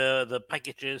gave the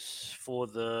packages for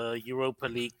the Europa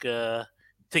League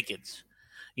tickets,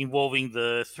 involving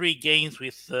the 3 games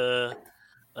with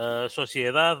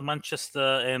Sociedad,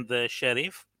 Manchester, and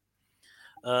Sheriff.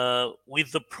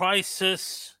 With the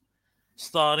prices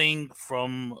starting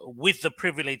from, with the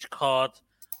privilege card,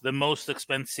 the most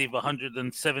expensive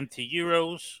 170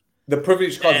 euros. The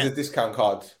privilege card is a discount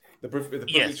card. The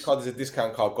privilege card is a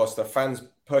discount card, Costa. Fans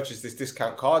purchase this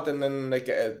discount card, and then they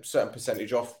get a certain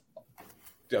percentage off,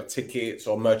 you know, tickets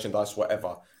or merchandise,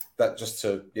 whatever. That just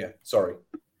to, sorry.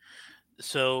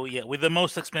 So, with the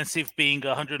most expensive being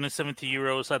 170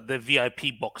 euros at the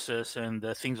VIP boxes and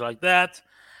things like that.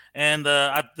 And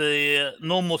at the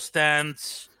normal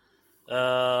stands,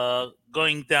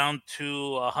 going down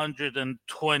to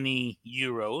 120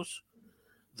 euros,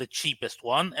 the cheapest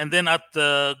one. And then at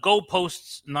the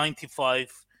goalposts, 95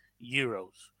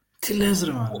 euros.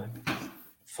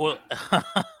 For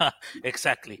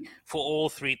exactly, for all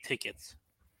 3 tickets.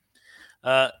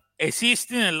 Εσύ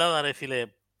στην Ελλάδα, ρε φίλε,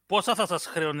 πόσα θα σας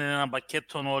χρέωνε ένα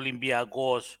πακέτο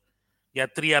Ολυμπιακός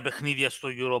για 3 παιχνίδια στο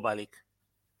Europa League?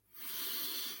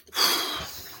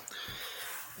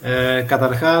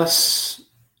 Καταρχάς,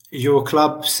 your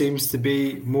club seems to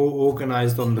be more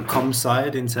organized on the com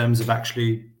side in terms of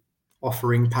actually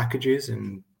offering packages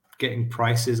and getting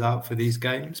prices out for these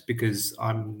games, because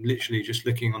I'm literally just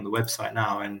looking on the website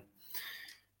now, and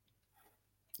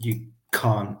you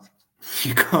can't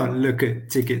look at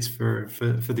tickets for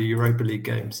the Europa League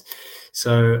games.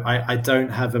 So I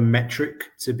don't have a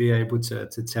metric to be able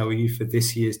to tell you for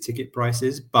this year's ticket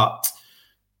prices, but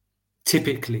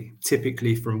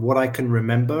typically from what I can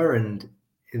remember, and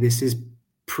this is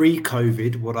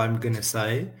pre-COVID, what I'm going to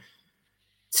say,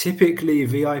 typically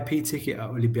VIP ticket at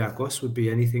Olympiacos would be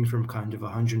anything from kind of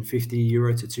 150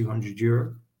 euro to 200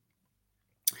 euro.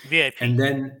 VIP. And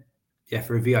then,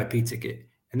 for a VIP ticket.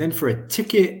 And then for a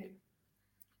ticket,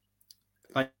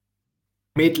 like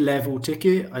mid-level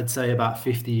ticket, I'd say about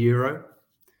 50 euro.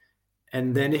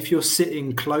 And then if you're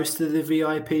sitting close to the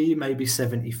VIP, maybe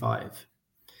 75.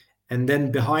 And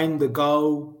then behind the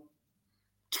goal,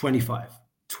 25.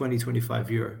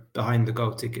 €20-25 behind the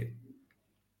goal ticket.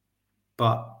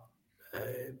 But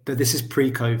this is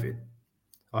pre-COVID.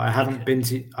 I haven't been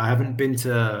to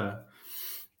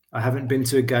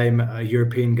a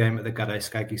European game at the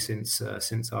Garaiskaki since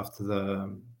after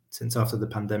the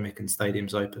pandemic and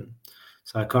stadiums open.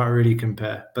 So I can't really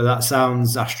compare. But that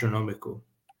sounds astronomical.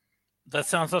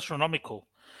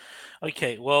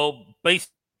 Okay, well,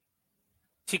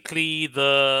 basically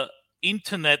the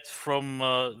internet from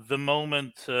the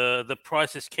moment the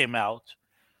prices came out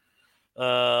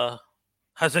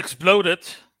has exploded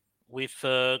with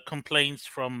complaints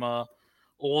from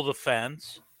all the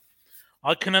fans.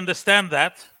 I can understand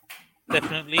that,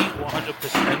 definitely,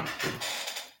 100%.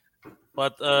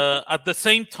 But at the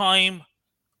same time,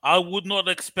 I would not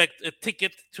expect a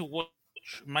ticket to watch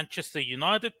Manchester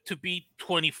United to be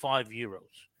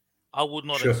 €25. I would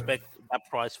not expect that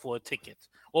price for a ticket,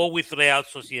 or with Real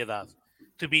Sociedad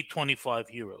to be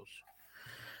 €25.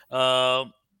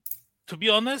 To be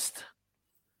honest,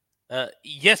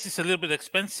 yes, it's a little bit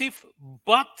expensive,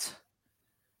 but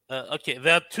okay,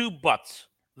 there are two buts.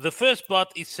 The first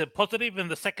but is a positive, and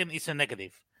the second is a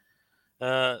negative.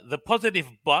 The positive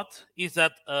but is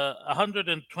that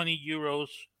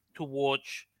 €120 to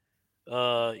watch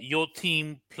your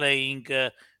team playing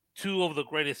two of the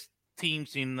greatest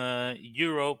teams in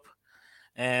Europe,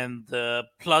 and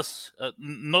plus,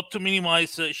 not to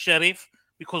minimize Sheriff,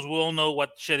 because we all know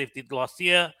what Sheriff did last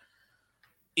year,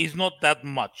 is not that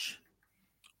much.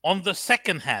 On the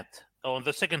second hand,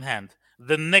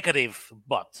 the negative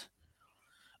but.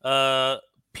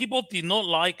 People did not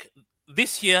like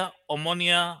this year.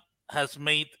 Omonia has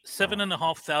made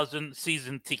 7,500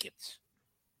 season tickets.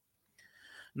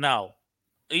 Now,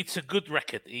 it's a good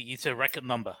record. It's a record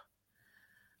number.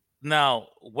 Now,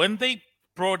 when they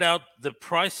brought out the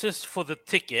prices for the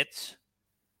tickets,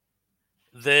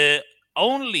 the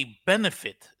only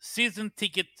benefit season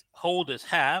ticket holders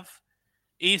have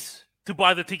is to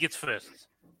buy the tickets first.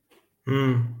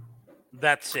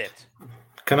 That's it.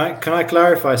 Can I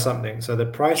clarify something? So the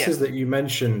prices that you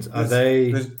mentioned,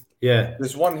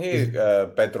 There's one here,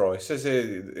 Pedro. It says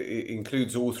it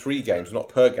includes all 3 games, not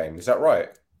per game. Is that right?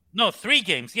 No, 3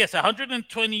 games. Yes,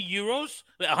 €120,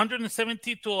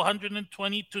 170 to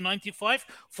 120 to 95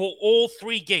 for all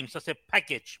 3 games. That's a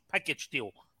package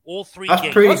deal. All 3 games.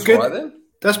 That's pretty good. Right, then.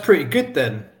 That's pretty good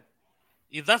then.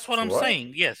 That's what I'm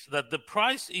saying. Yes, that the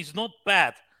price is not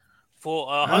bad for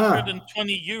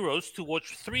 €120 to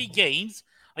watch 3 games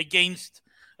against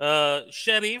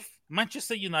Sheriff,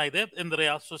 Manchester United, and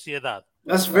Real Sociedad.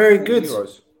 That's very good.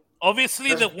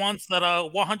 Obviously, the ones that are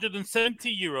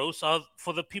 €170 are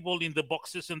for the people in the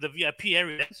boxes and the VIP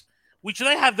areas, which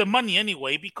they have the money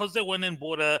anyway because they went and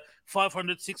bought a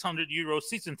 €500, €600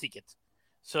 season ticket.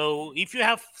 So if you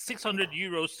have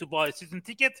 €600 to buy a season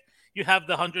ticket, you have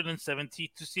the 170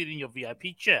 to sit in your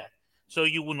VIP chair. So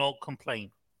you will not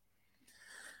complain.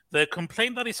 The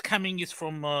complaint that is coming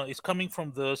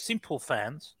from the simple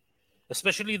fans,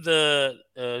 especially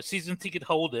the season ticket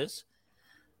holders,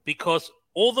 because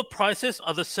all the prices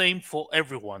are the same for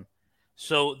everyone.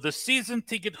 So the season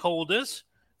ticket holders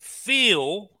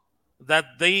feel that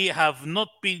they have not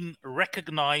been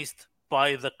recognized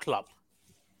by the club.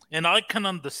 And I can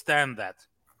understand that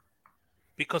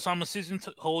because I'm a season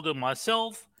holder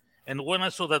myself. And when I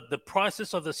saw that the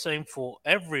prices are the same for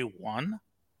everyone,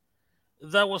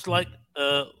 that was like,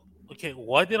 okay,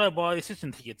 why did I buy a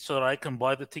season ticket? So that I can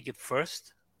buy the ticket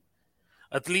first?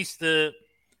 At least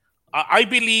I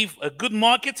believe a good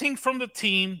marketing from the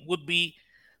team would be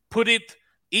put it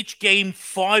each game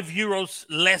 €5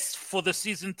 less for the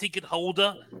season ticket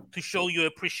holder to show you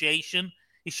appreciation.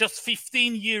 It's just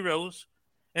 €15,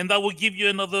 and that will give you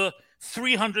another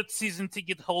 300 season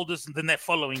ticket holders in the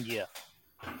following year.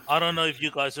 I don't know if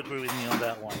you guys agree with me on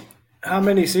that one. How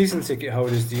many season ticket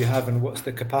holders do you have, and what's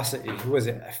the capacity? Was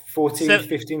it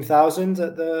 15,000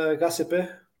 at the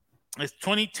Gazibe? It's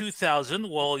 22,000.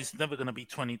 Well, it's never going to be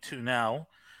 22 now.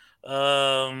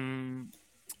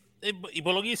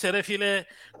 Υπολογίσε ρε φίλε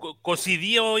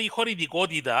 22 η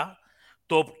χωρητικότητα.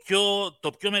 Το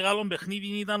πιο μεγάλο παιχνίδι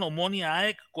ήταν Ομόνοια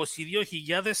ΑΕΚ,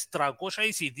 22.300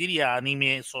 εισιτήρια, αν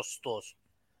είμαι σωστός,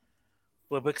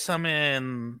 που παίξαμε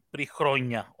πριν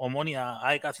χρόνια. Ομόνοια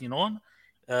ΑΕΚ Αθηνών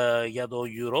για το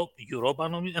Europa,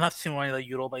 νομίζω, ένα θυμάμαι ήταν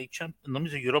Europa,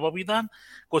 νομίζω Europa που ήταν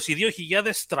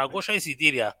 22.300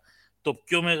 εισιτήρια. Ο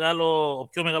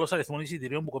πιο μεγάλος αριθμός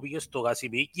εισιτηρίων που κοπήκε στο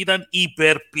Γασιμπή ήταν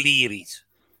υπερπλήρης.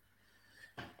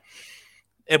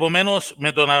 Επομένως,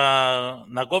 με το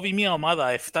να κόβει μια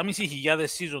ομάδα 7.500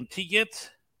 season ticket,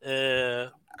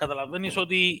 καταλαβαίνεις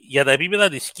ότι για τα επίπεδα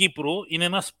της Κύπρου είναι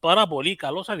ένας πάρα πολύ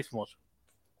καλός αριθμός.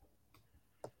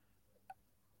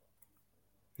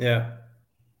 Yeah.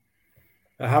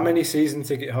 How many season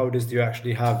ticket holders do you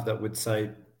actually have that would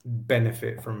say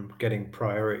benefit from getting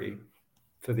priority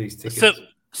for these So tickets?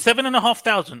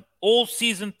 7,500 all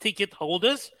season ticket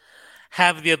holders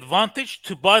have the advantage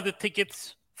to buy the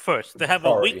tickets first. They have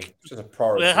a week. It's just a They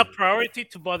priority. have priority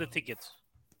to buy the tickets.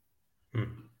 Hmm.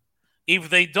 If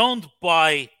they don't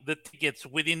buy the tickets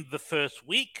within the first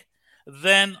week,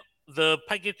 then the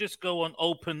packages go on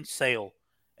open sale,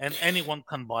 and anyone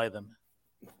can buy them.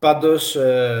 Pados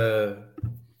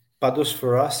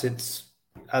for us, it's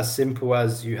as simple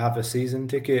as you have a season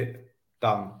ticket,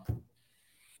 done.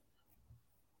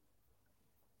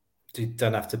 You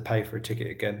don't have to pay for a ticket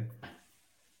again.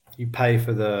 You pay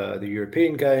for the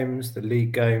European games, the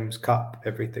league games, cup,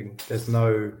 everything. There's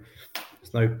no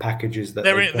packages that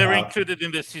they put They're out. included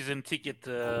in the season ticket.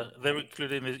 They're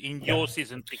included in your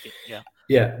season ticket. Yeah.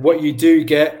 Yeah. What you do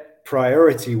get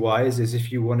priority wise is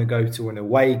if you want to go to an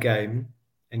away game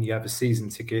and you have a season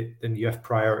ticket, then you have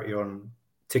priority on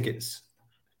tickets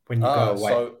when you go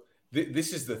away. So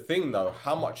this is the thing, though.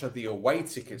 How much are the away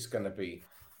tickets going to be?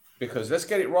 Because let's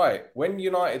get it right. When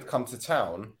United come to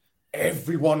town,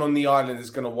 everyone on the island is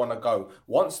going to want to go.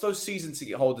 Once those season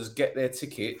ticket holders get their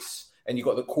tickets, and you've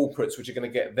got the corporates which are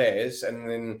going to get theirs, and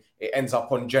then it ends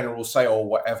up on general sale or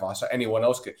whatever, so anyone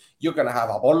else can. You're going to have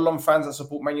Apollon fans that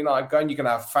support Man United going. You're going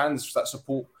to have fans that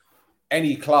support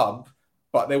any club,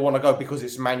 but they want to go because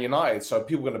it's Man United. So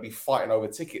people are going to be fighting over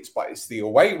tickets, but it's the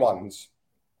away ones.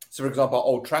 So, for example,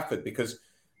 Old Trafford, because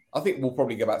I think we'll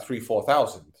probably get about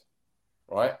 3,000-4,000,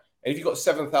 right? And if you've got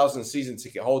 7,000 season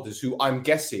ticket holders who I'm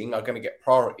guessing are going to get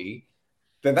priority,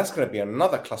 then that's going to be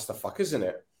another clusterfuck, isn't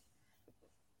it?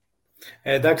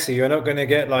 Daxi, you're not going to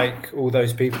get like all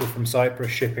those people from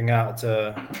Cyprus shipping out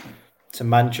to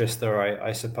Manchester,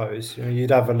 I suppose. You know,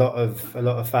 you'd have a lot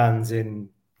of fans in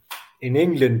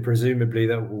England, presumably,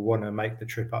 that will want to make the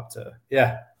trip up to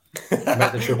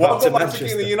make the trip up to Manchester.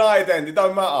 In the United end, it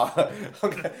don't matter.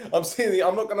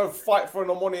 I'm not going to fight for an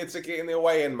Omonia ticket in the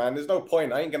away end, man. There's no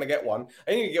point. I ain't going to get one.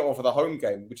 I ain't going to get one for the home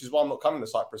game, which is why I'm not coming to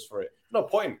Cyprus for it. No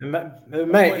point. Mate,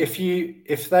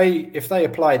 if they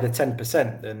apply the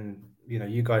 10%, then you know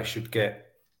you guys should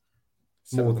get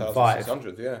more than 5.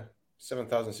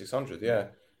 7,600, yeah.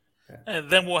 And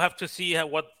then we'll have to see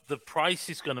what the price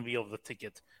is going to be of the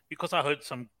ticket, because I heard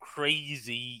some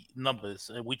crazy numbers,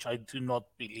 which I do not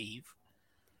believe.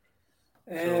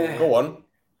 Go on,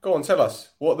 tell us.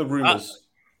 What are the rumours?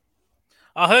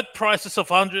 I heard prices of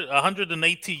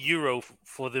 180 euro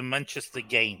for the Manchester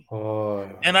game.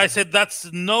 And I said,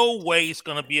 that's no way it's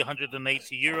going to be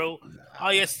 180 euro.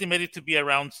 I estimate it to be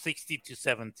around 60 to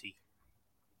 70.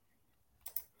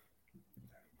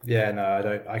 Yeah,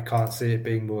 no, I can't see it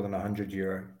being more than 100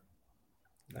 euro.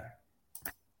 No.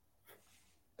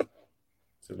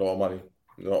 It's a lot of money.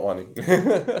 But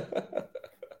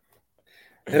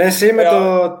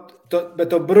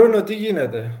Bruno,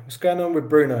 what's going on with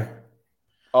Bruno?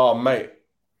 Oh, mate.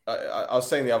 I was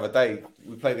saying the other day,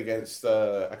 we played against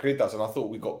Akritas, and I thought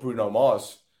we got Bruno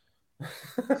Mars. I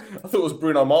thought it was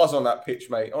Bruno Mars on that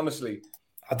pitch, mate. Honestly.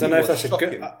 I don't know if that's a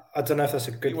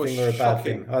good thing or a bad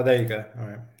thing. Oh, there you go. All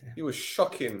right. Yeah. He was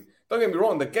shocking. Don't get me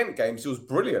wrong, the Ghent games, he was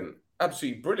brilliant.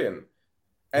 Absolutely brilliant.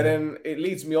 And then it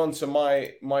leads me on to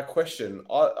my question.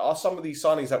 Are some of these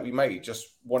signings that we made just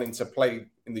wanting to play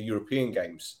in the European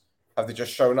games? Have they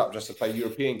just shown up just to play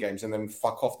European games and then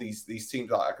fuck off these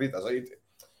teams like Agritas?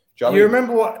 You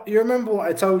remember what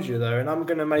I told you though, and I'm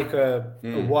going to make a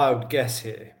wild guess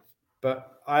here,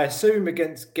 but I assume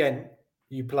against Ghent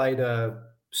you played a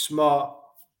smart,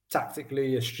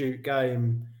 tactically astute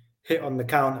game, hit on the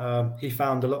counter. He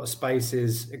found a lot of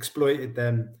spaces, exploited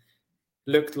them,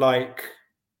 looked like,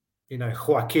 you know,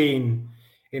 Joaquin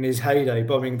in his heyday,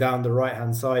 bombing down the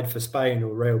right-hand side for Spain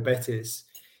or Real Betis.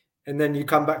 And then you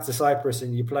come back to Cyprus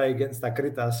and you play against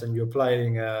Akritas and you're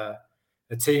playing a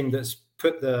team that's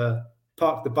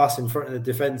parked the bus in front of the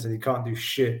defence and you can't do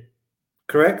shit.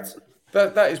 Correct?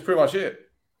 That is pretty much it.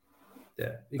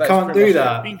 Yeah, you can't do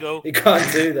that. Bingo. You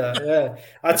can't do that. Yeah,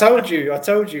 I told you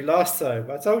last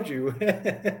time. I told you.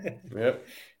 Yep.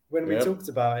 When we talked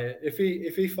about it, if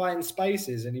he finds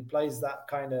spaces and he plays that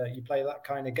kind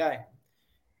of game,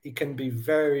 he can be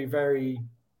very, very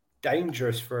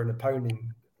dangerous for an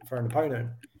opponent.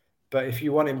 But if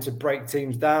you want him to break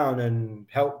teams down and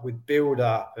help with build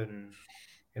up and,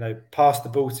 you know, pass the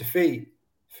ball to feet,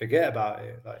 forget about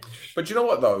it. But you know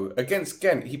what though? Against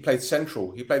Ghent, he played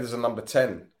central. He played as a number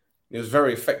 10. He was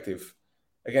very effective.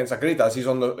 Against Agridas, he's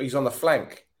on the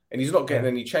flank and he's not getting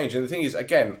any change. And the thing is,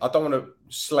 again, I don't want to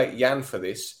slate Jan for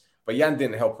this, but Jan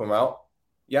didn't help him out.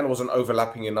 Jan wasn't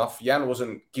overlapping enough. Jan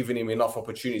wasn't giving him enough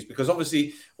opportunities because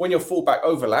obviously when your fullback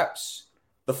overlaps,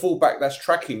 the fullback that's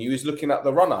tracking you is looking at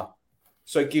the runner.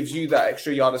 So it gives you that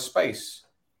extra yard of space.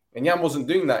 And Jan wasn't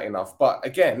doing that enough. But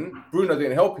again, Bruno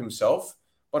didn't help himself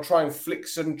by trying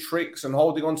flicks and tricks and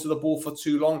holding onto the ball for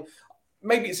too long.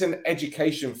 Maybe it's an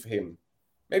education for him.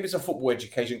 Maybe it's a football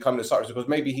education coming to Cyprus because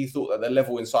maybe he thought that the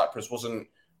level in Cyprus wasn't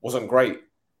great.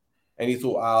 And he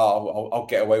thought, I'll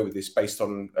get away with this based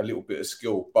on a little bit of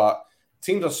skill. But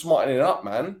teams are smartening up,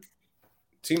 man.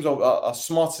 Teams are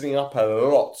smartening up a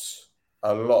lot.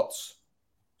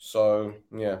 So,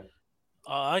 yeah.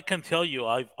 I can tell you,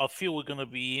 I feel we're going to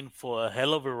be in for a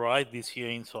hell of a ride this year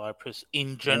in Cyprus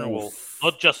in general.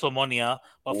 Not just Omonia,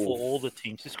 but for all the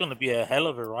teams. It's going to be a hell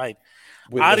of a ride.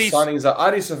 With the signings that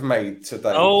Aris have made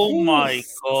today. Oh, my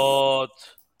God.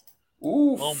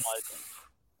 Oof. Oh, my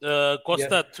God.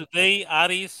 Costa, today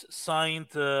Aris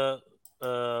signed what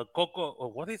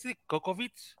is it? Kokorin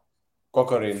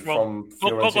from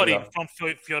Fiorentina.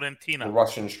 Fiorentina. The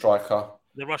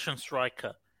Russian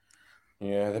striker.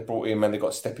 Yeah, they brought him and they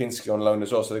got Stepinski on loan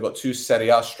as well. So they got 2 Serie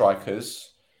A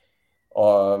strikers.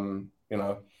 But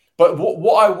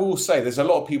what I will say, there's a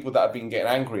lot of people that have been getting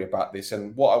angry about this.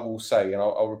 And what I will say, and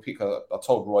I'll repeat, I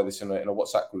told Roy this in a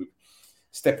WhatsApp group.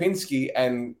 Stepinski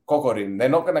and Kokorin, they're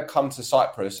not going to come to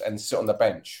Cyprus and sit on the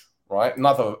bench, right?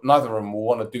 Neither of them will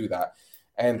want to do that.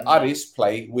 And Aris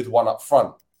play with one up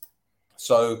front.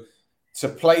 So to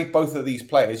play both of these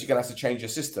players, you're going to have to change your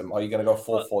system. Are you going to go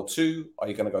 4-4-2? Are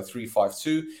you going to go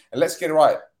 3-5-2? And let's get it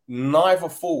right. Neither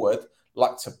forward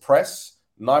like to press.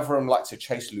 Neither of them like to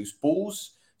chase loose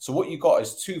balls. So what you got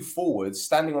is 2 forwards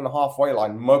standing on the halfway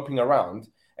line, moping around,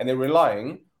 and they're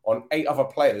relying on 8 other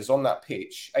players on that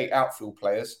pitch, 8 outfield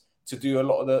players, to do a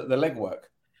lot of the legwork.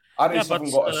 Aris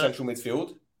haven't got a central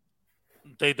midfield.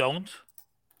 They don't.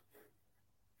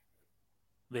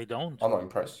 I'm not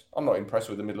impressed. I'm not impressed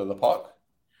with the middle of the park.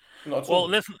 Not at all.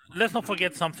 Well, let's not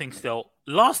forget something still.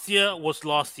 Last year was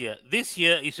last year. This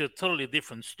year is a totally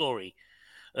different story.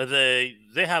 They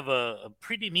have a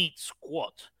pretty neat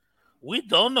squad. We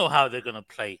don't know how they're going to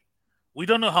play. We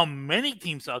don't know how many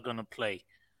teams are going to play.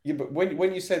 Yeah, but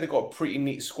when you say they've got a pretty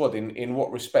neat squad, in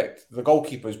what respect? The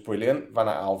goalkeeper is brilliant,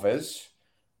 Vanna Alves.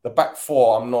 The back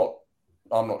 4, I'm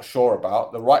not sure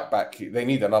about. The right back, they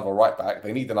need another right back.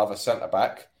 They need another centre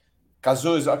back.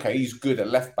 Gazuz, okay, he's good at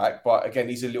left back, but again,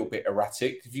 he's a little bit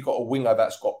erratic. If you've got a winger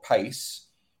that's got pace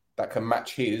that can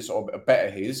match his or better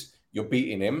his, you're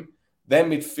beating him. Their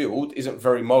midfield isn't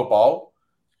very mobile.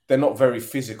 They're not very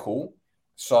physical.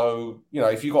 So,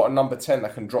 if you've got a number 10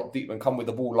 that can drop deep and come with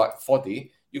the ball like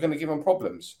Foddy, you're going to give him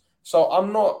problems. So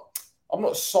I'm not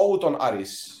sold on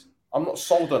Aris. I'm not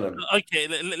sold on him. Okay,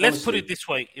 let's put it this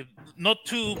way. Not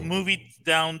to move it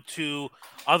down to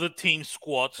other team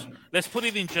squads. Let's put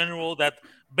it in general that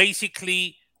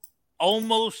basically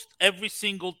almost every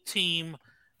single team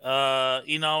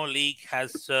in our league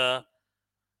has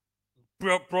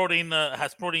brought in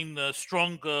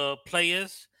strong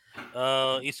players.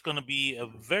 It's going to be a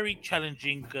very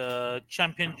challenging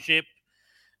championship,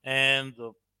 and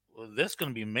there's going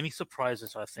to be many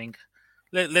surprises, I think.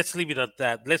 Let's leave it at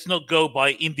that. Let's not go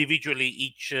by individually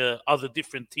each other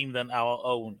different team than our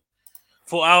own.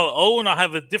 For our own, I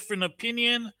have a different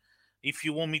opinion. If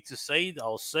you want me to say it,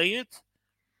 I'll say it.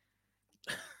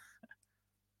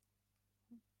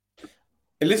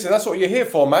 Hey, listen, that's what you're here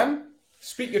for, man.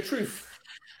 Speak your truth.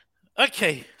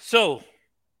 Okay, so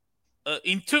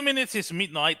in 2 minutes it's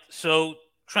midnight, so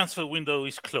transfer window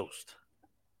is closed.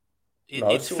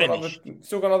 It's finished.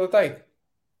 Still got another day.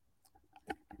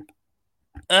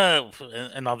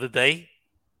 Another day.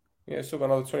 Yeah, still got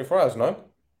another 24 hours, no?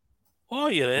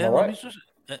 Όχι ρε,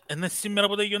 είναι σήμερα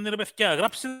που τελειώνει ρε παιδιά.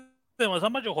 Γράψτε μας,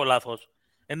 άμα και έχω λάθος.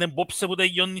 Είναι μπόψε που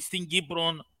τελειώνει στην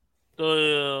Κύπρο το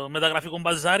μεταγραφικό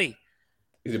μπαζάρι.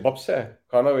 Is it Bobse?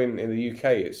 I know in the UK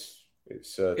it's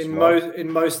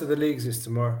in most of the leagues it's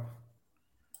tomorrow.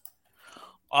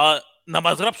 Να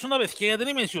μας γράψουν τα παιδιά γιατί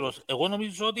δεν είμαι σίγουρος. Εγώ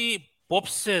νομίζω ότι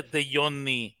μπόψε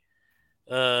τελειώνει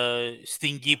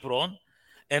στην Κύπρο.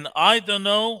 And I don't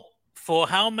know for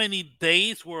how many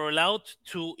days we're allowed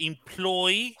to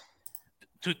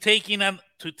take in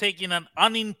an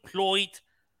unemployed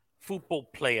football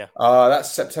player.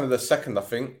 That's September the 2nd, I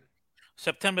think.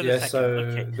 September the 2nd. So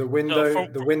okay. the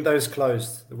window's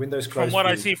closed. The window's closed. From what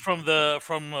I see from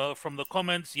the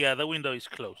comments, yeah, the window is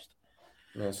closed.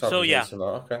 Yeah, so yeah.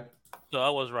 Okay. So I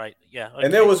was right. Yeah. Okay.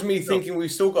 And there was me thinking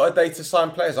we've still got a day to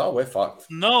sign players. Oh, we're fucked.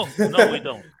 No, we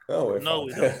don't.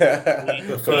 we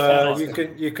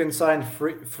don't. You can sign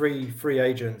free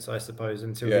agents, I suppose,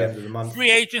 until the end of the month.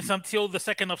 Free agents until the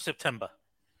 2nd of September.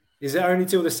 Is it only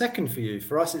till the 2nd for you?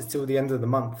 For us, it's till the end of the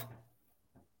month.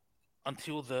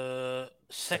 Until the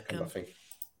second. I think.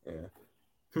 Yeah.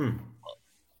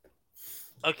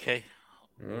 Okay.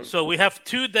 So we have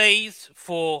 2 days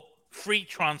for free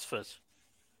transfers.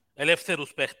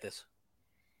 Ελεύθερους παίχτες.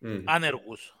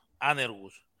 Άνεργους.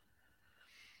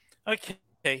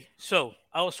 Okay. So,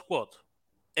 our squad.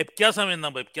 Επιάσαμε.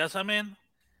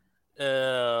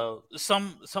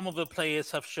 Some of the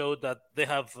players have showed that they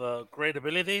have great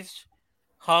abilities.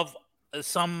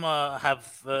 Some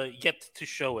have yet to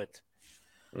show it.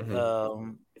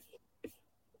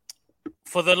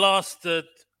 For the last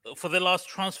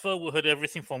transfer, we heard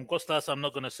everything from Costas. I'm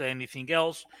not going to say anything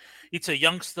else. It's a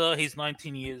youngster. He's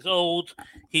 19 years old.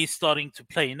 He's starting to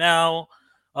play now.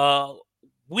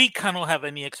 We cannot have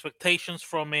any expectations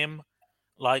from him,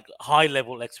 like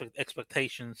high-level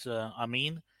expectations, I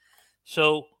mean.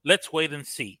 So let's wait and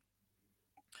see.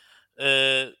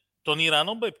 Τον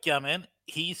Ιρανό που έπιαμε,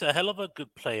 he's a hell of a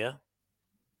good player.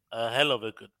 I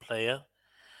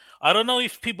don't know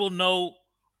if people know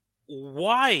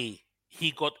why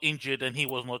he got injured and he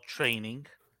was not training.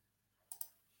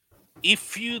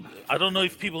 I don't know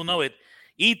if people know it.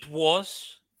 It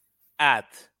was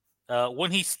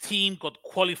when his team got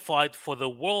qualified for the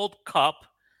World Cup.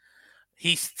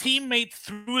 His teammate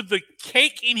threw the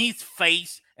cake in his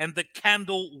face and the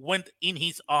candle went in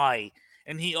his eye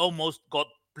and he almost got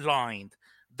blind.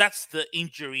 That's the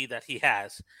injury that he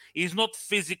has. He's not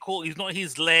physical. He's not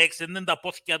his legs, and then the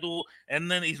poskiadu, and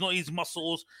then he's not his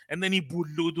muscles, and then he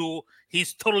buludu.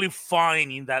 He's totally fine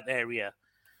in that area.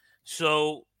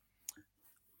 So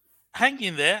hang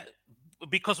in there,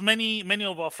 because many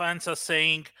of our fans are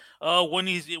saying, when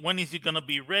is he gonna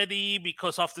be ready?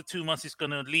 Because after 2 months he's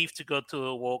gonna leave to go to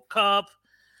the World Cup.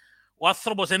 Ο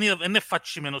άνθρωπος είναι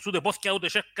φατσιμένος, ούτε πόθηκια, ούτε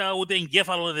σέρκα, ούτε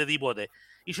εγκέφαλο, ούτε τίποτε.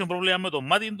 Είχε προβλήμα με το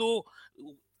μάτι του.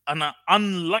 An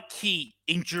unlucky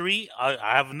injury.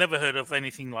 I have never heard of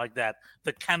anything like that.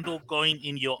 The candle going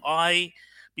in your eye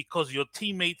because your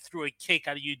teammate threw a cake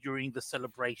at you during the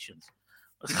celebrations.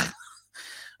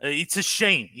 It's a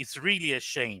shame. It's really a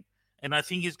shame. And I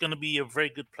think he's going to be a very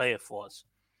good player for us.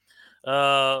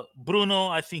 Bruno,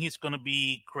 I think he's going to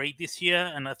be great this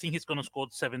year, and I think he's going to score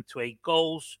 7 to 8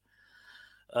 goals.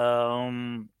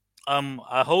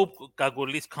 I hope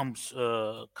Gagolis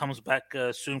comes back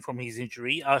soon from his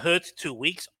injury. I heard 2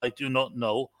 weeks. I do not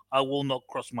know. I will not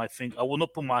cross my finger. I will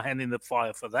not put my hand in the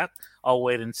fire for that. I'll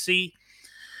wait and see.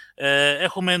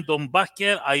 Έχουμε τον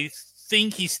Bakker. I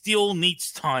think he still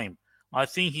needs time. I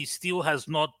think he still has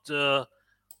not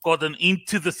gotten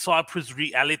into the Cyprus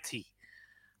reality.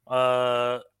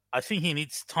 I think he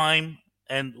needs time,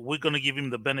 and we're going to give him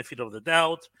the benefit of the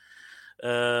doubt.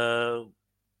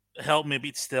 Help me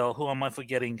beat Stel. Who am I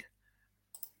forgetting?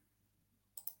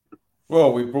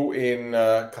 Well, we brought in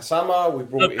Kasama. We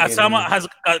brought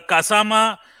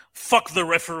Kasama. Fuck the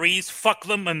referees. Fuck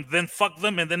them, and then fuck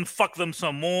them, and then fuck them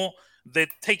some more. They're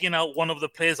taking out one of the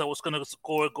players that was going to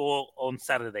score a goal on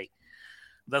Saturday.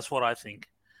 That's what I think.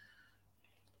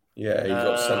 Yeah, he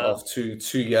got sent off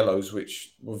two yellows,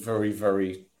 which were very,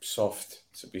 very soft,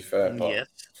 to be fair. But yes.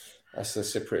 That's the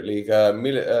Cypriot League.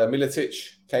 Militic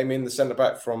came in, the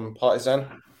centre-back from Partizan.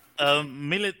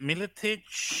 Militic,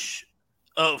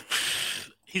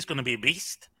 he's going to be a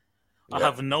beast. Yeah. I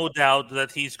have no doubt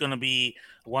that he's going to be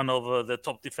one of the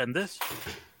top defenders.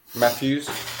 Matthews,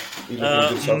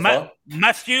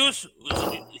 Matthews,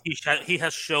 he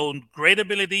has shown great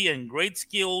ability and great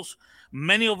skills.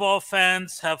 Many of our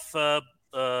fans have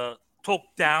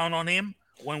talked down on him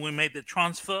when we made the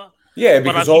transfer. Yeah,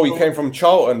 because he came from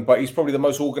Charlton, but he's probably the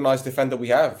most organised defender we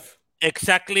have.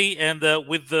 Exactly, and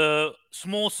with the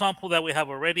small sample that we have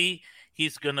already,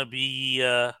 he's going to be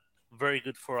very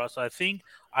good for us, I think.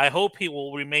 I hope he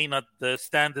will remain at the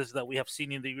standards that we have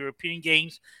seen in the European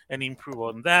games and improve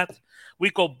on that. We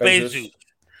got Bezos.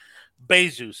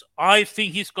 I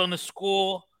think he's going to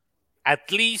score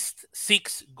at least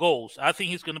 6 goals. I think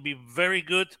he's going to be very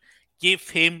good. Give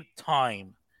him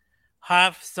time.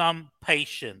 Have some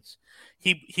patience.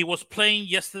 He was playing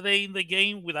yesterday in the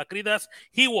game with Akridas.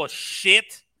 He was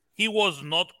shit. He was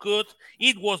not good.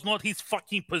 It was not his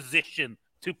fucking position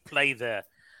to play there.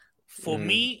 For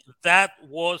me, that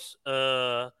was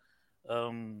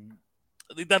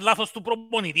ήταν λάθος του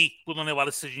προπονητή που τον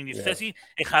έβαλε σε εκείνη τη θέση.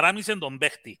 Εχαράμισε τον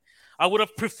παίχτη. I would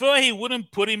have preferred he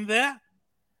wouldn't put him there,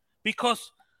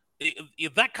 because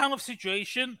that kind of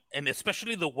situation, and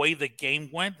especially the way the game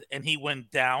went and he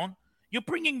went down, you're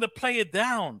bringing the player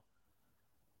down.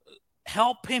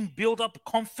 Help him build up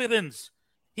confidence.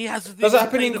 He has. Does that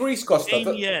happen in Greece, Costa?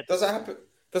 Does that happen?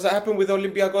 Does that happen with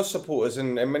Olympiacos supporters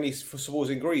and many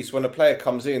supporters in Greece when a player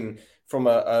comes in from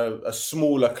a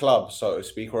smaller club, so to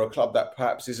speak, or a club that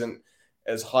perhaps isn't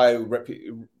as high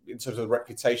in terms of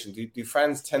reputation? Do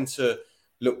fans tend to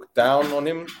look down on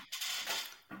him?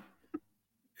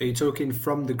 Are you talking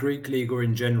from the Greek league or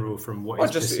in general from what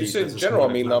is perceived It's in as a general. I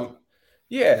smaller mean, club?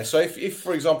 yeah. So if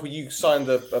for example you signed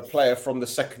a player from the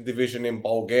second division in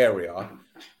Bulgaria,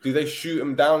 do they shoot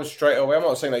him down straight away? I'm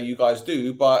not saying that you guys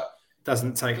do, but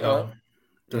Doesn't take you know, long.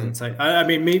 Doesn't take. I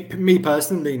mean, me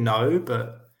personally, no,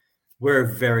 but we're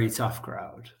a very tough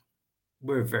crowd.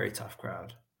 We're a very tough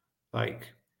crowd.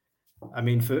 Like, I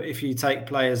mean, if you take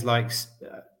players like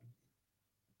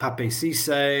Pape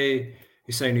Cisse,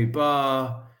 Hussein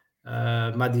Bar,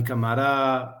 Madi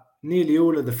Camara, nearly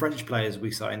all of the French players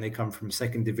we sign, they come from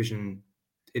second division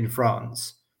in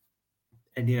France.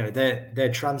 And, you know,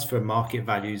 their transfer market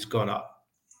value's gone up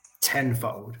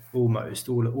tenfold, almost,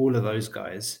 all of those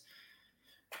guys.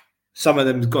 Some of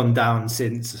them's gone down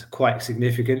since quite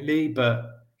significantly, but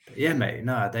yeah, mate,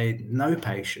 no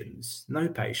patience.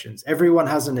 Everyone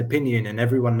has an opinion and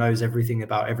everyone knows everything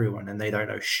about everyone and they don't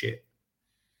know shit.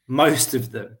 Most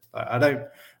of them. I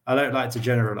don't like to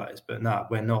generalize, but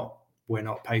we're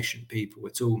not patient people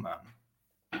at all, man.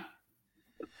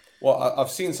 Well, I've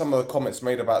seen some of the comments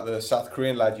made about the South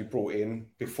Korean lad you brought in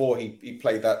before he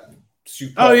played that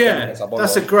super. Oh yeah,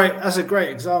 that's a great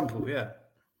example. Yeah.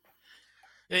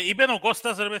 Είπε ο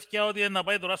Κώστας, ρε παιδιά, ότι να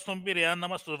πάει τώρα στον Πειραιά να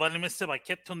μας το βάλει μέσα σε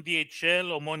πακέτο DHL,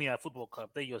 Ομόνια Football Club.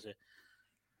 Τέλειωσε.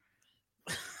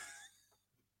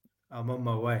 I'm on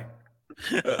my way.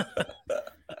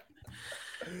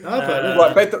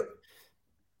 Right, Pedro.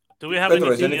 Do we have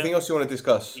Pedro, is there anything else you want to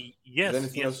discuss? Yes,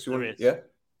 there is. Yeah?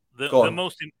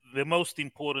 The most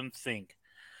important thing.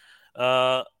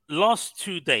 Last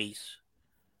 2 days,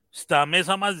 στα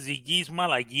μέσα μαζικής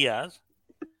μαλαγίας,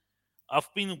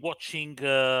 I've been watching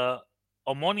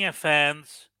Omonia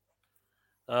fans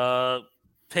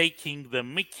taking the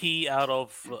mickey out of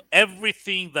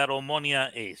everything that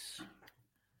Omonia is.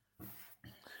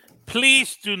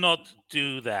 Please do not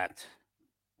do that.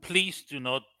 Please do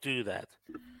not do that.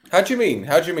 How do you mean?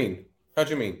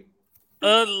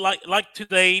 Like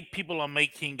today, people are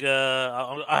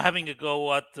having a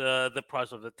go at the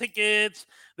price of the tickets.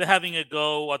 They're having a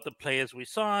go at the players we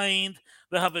signed.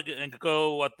 They're having a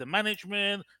go at the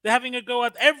management. They're having a go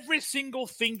at every single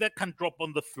thing that can drop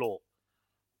on the floor.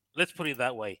 Let's put it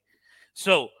that way.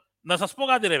 So, να σας πω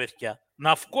κάτι ρε παιδιά.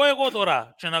 Να βγω εγώ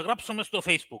τώρα και να γράψω μες στο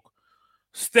Facebook.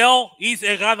 Stel is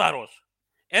εγάδαρος.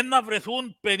 Να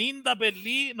βρεθούν 50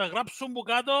 πελοί να γράψουν που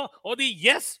κάτω ότι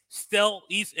yes, Stel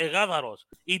is εγάδαρος.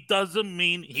 It doesn't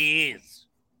mean he is.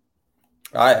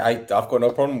 I've got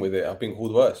no problem with it. I've been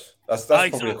called worse. That's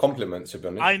probably a compliment, to be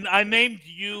honest. I named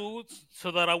you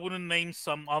so that I wouldn't name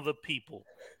some other people.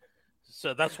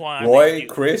 So that's why Roy,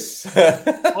 Chris.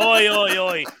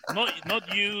 Oi. Not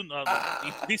you.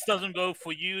 If this doesn't go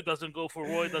for you, doesn't go for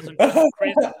Roy, doesn't go for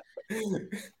Chris.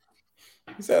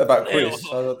 You said about Chris.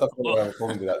 I definitely have a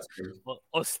problem with that.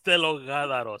 Ostelo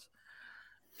Gadaros.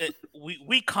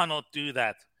 We cannot do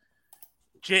that.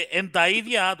 And τα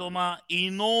ίδια άτομα,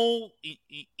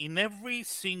 in every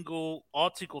single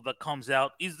article that comes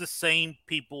out, is the same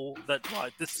people that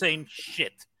write the same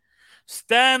shit.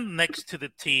 Stand next to the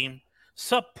team,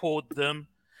 support them.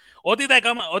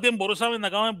 Ότι μπορούσαμε να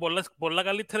κάνουμε πολλά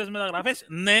καλύτερες μεταγραφές,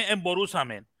 ναι,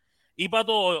 μπορούσαμε. Είπα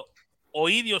ο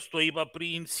ίδιος το είπα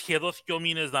πριν σχεδόν 2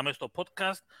 μήνες να μες στο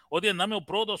podcast, ότι να είμαι ο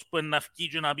πρώτος που να βγει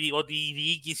και να πει ότι η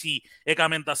διοίκηση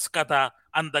έκαμε τα σκάτα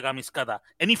αν τα κάνει σκάτα.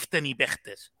 Εν ήφτεν οι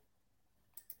παίχτες.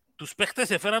 Τους παίχτες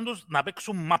έφεραν τους να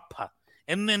παίξουν μάπα.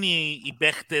 Εν είναι οι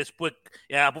παίχτες που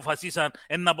αποφασίσαν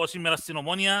να πω σήμερα στην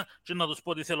Ομόνια και να τους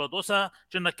πω ότι θέλω τόσα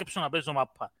και να κέψω να παίζω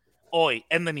μάπα. Όχι,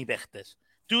 εν είναι οι παίχτες.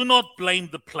 Do not blame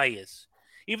the players.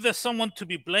 If there's someone to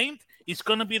be blamed, it's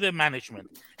going to be the management.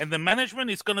 And the management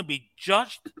is going to be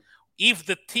judged if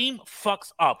the team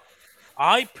fucks up.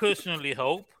 I personally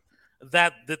hope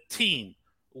that the team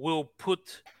will put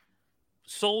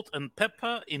salt and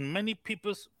pepper in many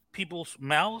people's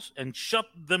mouths and shut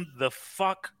them the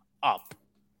fuck up.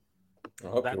 I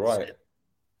hope you're right. It.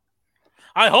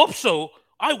 I hope so.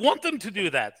 I want them to do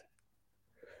that.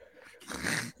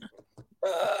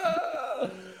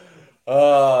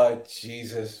 Oh,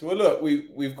 Jesus. Well, look,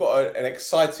 we've got an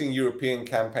exciting European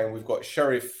campaign. We've got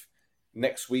Sheriff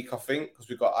next week, I think, because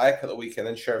we've got Ajax at the weekend,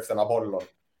 then Sheriff, then Apollon. Are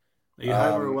you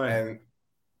home or away? And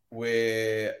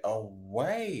we're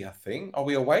away, I think. Are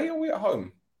we away or are we at home?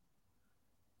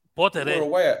 We're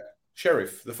away at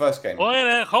Sheriff, the first game. Oh,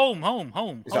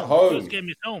 home. Is that home? First game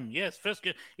is home. Yes, first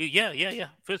game. Yeah.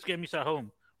 First game is at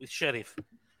home with Sheriff.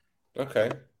 Okay.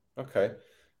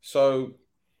 So,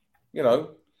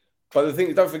 but the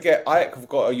thing, don't forget, Ajax have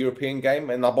got a European game,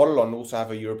 and Apollon also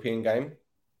have a European game.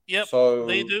 Yep, So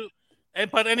they do.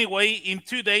 But anyway, in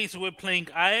 2 days we're playing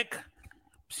ΑΕΚ,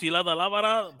 Ψηλά τα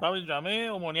Λάβαρα, πάμε για μέ,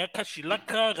 Ομονιακά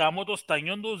Σιλάκα, γαμώ τους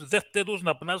τανιόντους, δεύτερους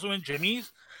να πνάσουμε και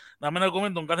εμείς, να μην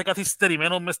ακούμε τον κάθε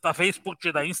καθυστερημένο μες στα Facebook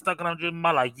και τα Instagram και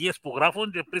μαλαγίες που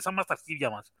γράφουν και πρίσαν μας τα αρχίδια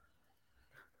μας.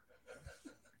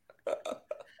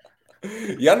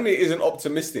 Yanni isn't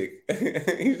optimistic.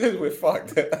 He says we're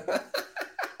fucked.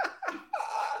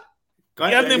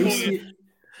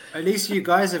 At least you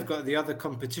guys have got the other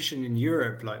competition in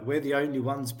Europe. Like, we're the only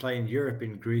ones playing Europe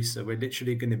in Greece, so we're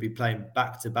literally going to be playing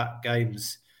back-to-back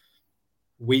games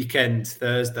weekend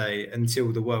Thursday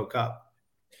until the World Cup,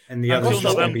 and the others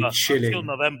just going to be chilling until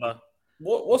November.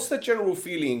 What's the general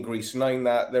feeling in Greece, knowing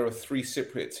that there are 3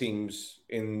 Cypriot teams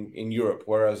in Europe,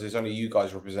 whereas there's only you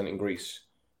guys representing Greece?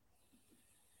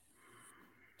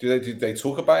 Do they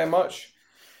talk about it much?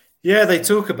 Yeah, they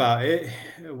talk about it.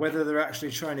 Whether they're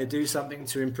actually trying to do something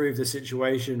to improve the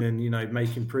situation and,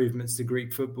 make improvements to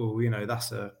Greek football,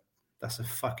 that's a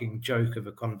fucking joke of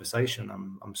a conversation.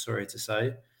 I'm sorry to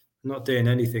say, not doing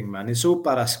anything, man. It's all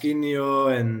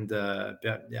paraskinio and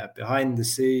behind the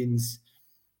scenes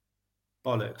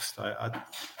bollocks.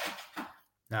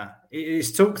 It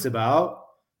is talked about,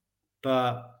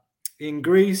 but in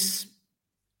Greece,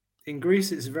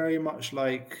 it's very much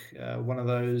like one of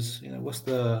those, what's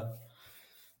the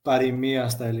parimia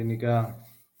στα ελληνικά?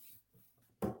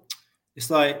 It's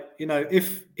like,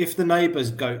 if the neighbor's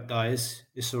goat dies,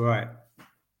 it's all right.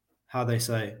 How they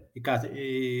say,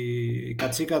 η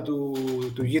κατσίκα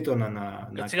του γείτονα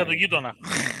να Κατσίκα του γείτονα.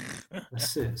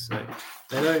 That's it. So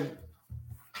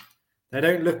they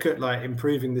don't look at like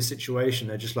improving the situation.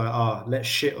 They're just like, let's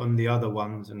shit on the other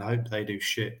ones and hope they do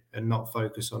shit and not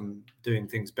focus on doing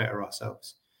things better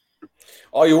ourselves.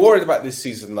 Are you worried about this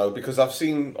season though? Because I've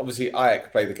seen obviously Ajax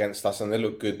played against us and they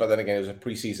look good, but then again it was a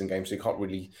pre-season game, so you can't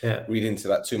really read into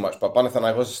that too much. But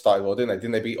Panathinaikos started well, didn't they?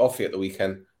 Didn't they beat Offi at the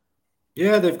weekend?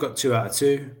 Yeah, they've got 2 out of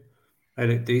 2. They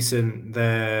look decent.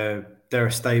 They're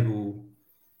a stable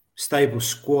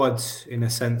squad in a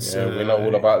sense. Yeah, we know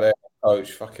all about their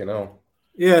coach. Fucking hell.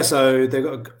 Yeah, so they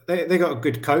got a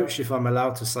good coach, if I'm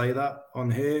allowed to say that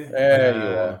on here.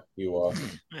 Yeah, you are.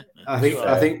 I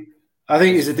think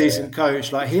he's a decent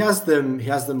coach. Like, he has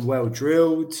them well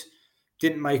drilled.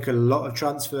 Didn't make a lot of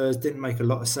transfers. Didn't make a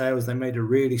lot of sales. They made a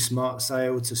really smart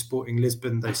sale to Sporting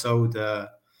Lisbon. They sold a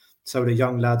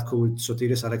young lad called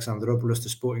Sotiris Alexandropoulos to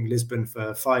Sporting Lisbon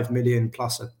for 5 million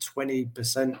plus a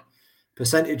 20%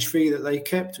 percentage fee that they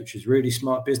kept, which is really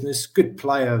smart business. Good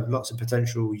player, lots of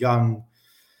potential, young,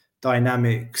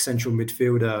 dynamic central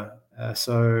midfielder.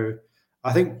 So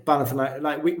I think Panathinaikos,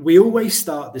 like we always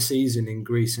start the season in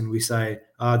Greece and we say,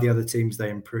 the other teams, they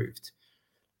improved.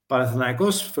 For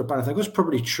Panathinaikos,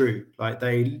 probably true. Like,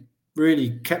 they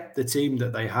really kept the team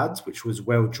that they had, which was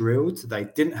well drilled. They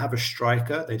didn't have a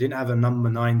striker. They didn't have a number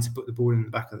 9 to put the ball in the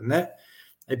back of the net.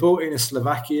 They brought in a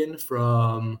Slovakian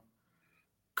from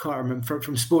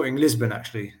Sporting Lisbon,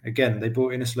 actually. Again, they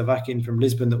brought in a Slovakian from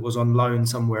Lisbon that was on loan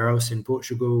somewhere else in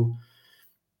Portugal.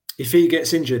 If he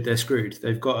gets injured, they're screwed.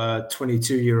 They've got a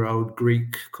 22-year-old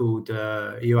Greek called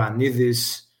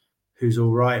Ioannidis, who's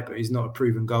all right, but he's not a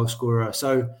proven goal scorer.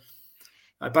 So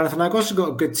Panathinaikos has got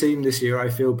a good team this year, I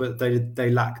feel, but they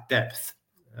lack depth.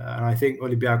 And I think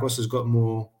Olympiacos has got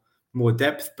more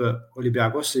depth, but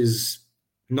Olympiacos is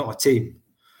not a team.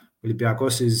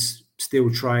 Olympiacos is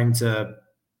still trying to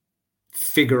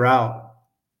figure out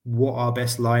what our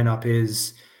best lineup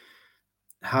is.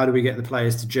 How do we get the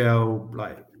players to gel?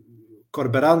 Like,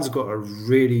 Corberan's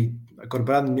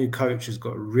the new coach, has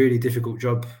got a really difficult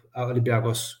job at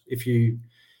Olympiacos if you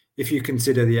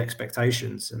consider the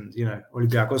expectations. And,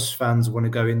 Olympiacos fans want to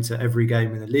go into every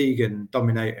game in the league and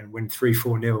dominate and win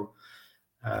 3-4-0.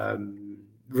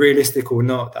 Realistic or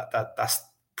not, that's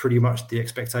pretty much the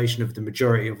expectation of the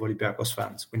majority of Olympiacos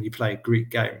fans when you play a Greek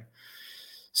game.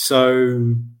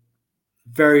 So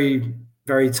very,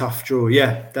 very tough draw.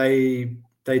 Yeah, they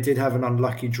did have an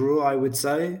unlucky draw, I would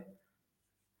say.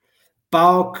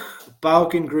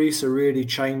 PAOK in Greece are really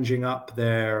changing up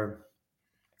their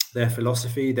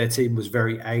philosophy. Their team was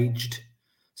very aged.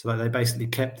 So they basically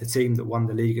kept the team that won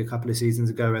the league a couple of seasons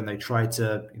ago, and they tried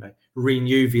to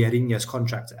renew Vieirinha's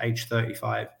contract at age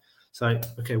 35. So,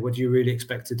 okay, what do you really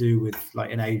expect to do with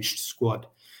like an aged squad?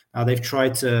 Now they've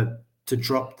tried to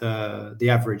drop the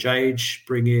average age,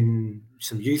 bring in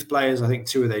some youth players. I think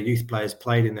 2 of their youth players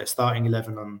played in their starting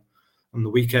 11 on the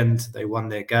weekend. They won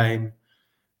their game.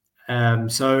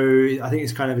 So I think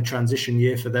it's kind of a transition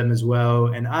year for them as well.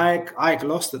 And Ajax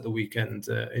lost at the weekend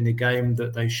in a game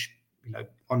that they,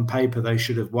 on paper they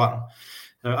should have won.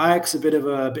 So Ajax a bit of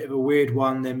a weird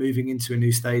one. They're moving into a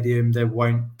new stadium. They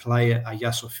won't play at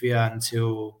Hagia Sophia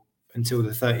until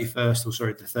the 31st, or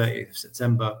sorry, the 30th of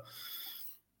September.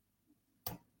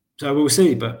 So we'll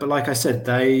see. But like I said,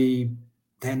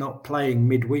 they're not playing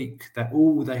midweek. That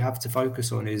all they have to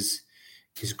focus on is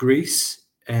Greece,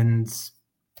 and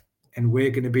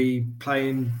we're going to be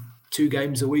playing 2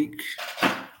 games a week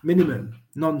minimum,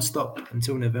 non-stop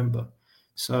until November.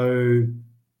 So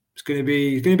it's going to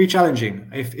be challenging.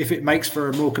 If it makes for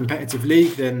a more competitive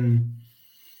league, then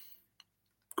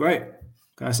great.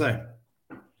 What can I say?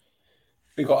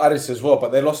 We got Aris as well,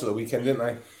 but they lost at the weekend, didn't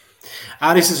they?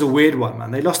 Aris is a weird one,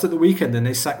 man. They lost at the weekend and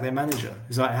they sacked their manager.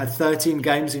 He's like had 13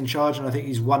 games in charge, and I think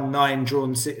he's won 9,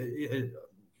 drawn 6,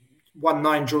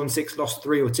 lost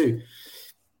 3 or 2.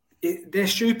 They're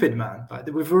stupid, man. Like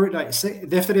we've already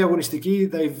definitely Agonisti,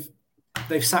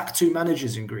 they've sacked 2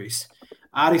 managers in Greece.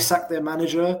 Aris sacked their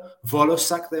manager. Volos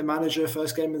sacked their manager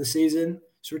first game of the season.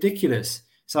 It's ridiculous.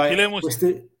 So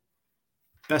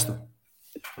Πες το.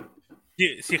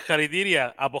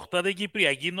 Συγχαρητήρια. Αποκτάτε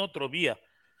κυπριακή νοοτροπία.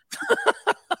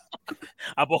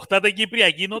 Αποκτάτε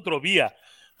κυπριακή νοοτροπία.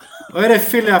 Ωραία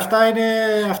φίλε, αυτά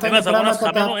είναι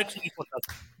πράγματα.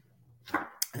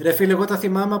 Ρε φίλε, εγώ τα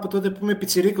θυμάμαι από τότε που είμαι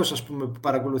πιτσιρίκος, ας πούμε, που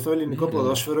παρακολουθώ ελληνικό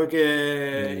ποδόσφαιρο και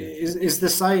it's the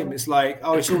same. It's like,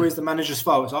 oh, it's always the manager's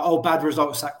fault. It's like, oh, bad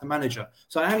result, sack the manager.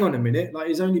 So hang on a minute, like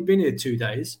he's only been here 2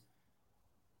 days.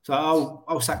 So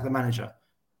I'll sack the manager.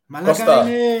 Μαλάκα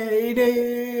είναι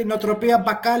νοοτροπία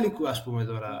μπακάλικου, ας πούμε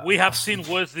τώρα. We have seen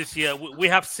worse this year. We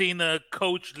have seen a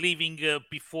coach leaving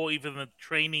before even the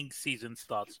training season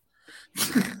starts.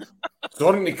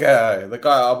 Zornica, the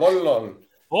guy Apollon.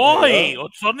 Όχι, ο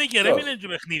Τσόρνικερ έμεινε στο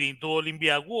παιχνίδι του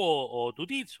Ολυμπιακού, ο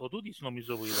Τούτης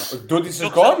νομίζω που είδα. Tootis is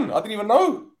gone? I didn't even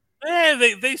know.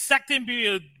 They sacked him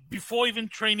before even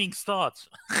training starts.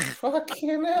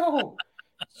 Fucking hell.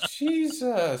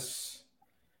 Jesus.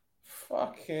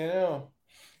 Fucking hell.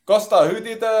 Costa, who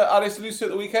did Aris lose at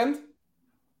the weekend?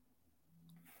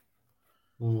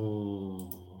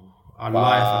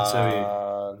 Allah, if I tell you.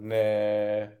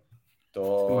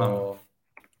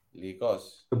 Panetolikos.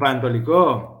 Το Πανετολικό.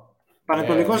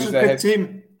 Πανετολικός is a good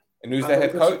team. And who's the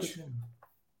head coach?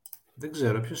 Δεν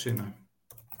ξέρω ποιος είναι.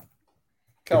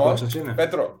 Come on,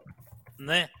 Petro.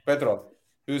 Ναι. Petro.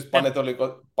 Who's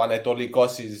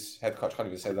Panetolikos' head coach? I can't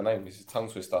even say the name. It's a tongue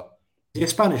twister. Is he a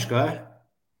Spanish guy?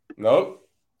 No.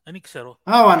 Δεν ξέρω.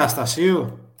 Oh,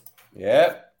 Anastasio.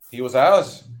 Yeah, he was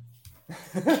ours.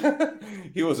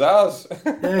 He was ours.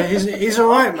 Yeah, he's all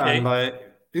right, man. Like,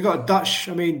 he's got a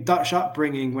Dutch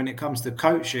upbringing when it comes to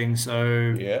coaching. So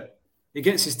yeah, he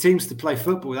gets his teams to play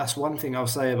football. That's one thing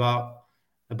I'll say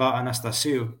about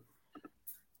Anastasio.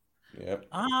 Yeah.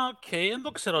 Okay. Δεν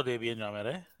το ξέρω ότι πήγαινε να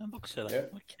ρε. Δεν το ξέρω.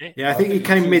 Yeah, I think he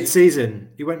came mid-season.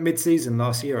 He went mid-season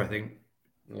last year, I think.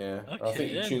 Yeah, okay, I think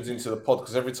he tunes into the pod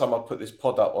because every time I put this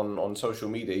pod up on social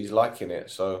media, he's liking it.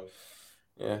 So,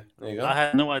 yeah, there you go. I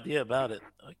had no idea about it.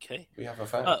 Okay. We have a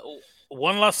fan.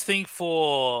 One last thing for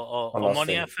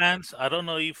Omonia fans. I don't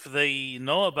know if they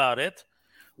know about it.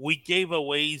 We gave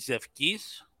away Zefkis.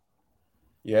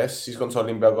 Yes, he's gone to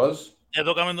Olympiacos.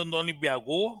 Εδώ κάμε τον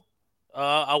Ολυμπιακό.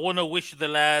 I want to wish the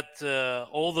lad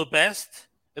all the best.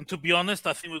 And to be honest,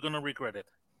 I think we're going to regret it.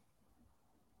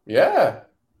 Yeah.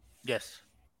 Yes.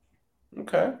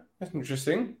 Okay, that's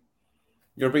interesting.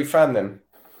 You're a big fan then?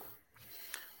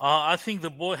 I think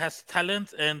the boy has talent,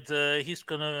 and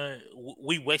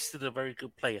we wasted a very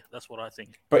good player. That's what I think.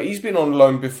 But he's been on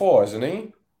loan before, hasn't he?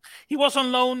 He was on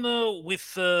loan with...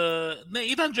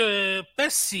 ήταν και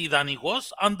πέρσι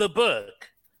δανεικός under Burke.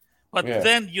 But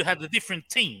then you had a different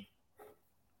team.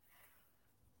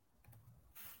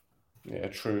 Yeah,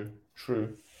 true.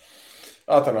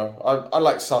 I don't know. I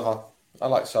like Sava. I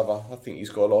think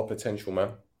he's got a lot of potential,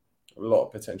 man. A lot of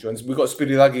potential. And we've got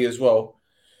Spiridagi as well.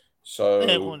 So,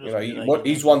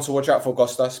 he's one to watch out for,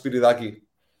 Costa. Spiridagi.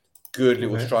 Good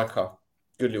little striker.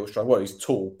 Well, he's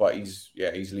tall, but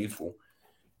he's lethal.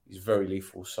 He's very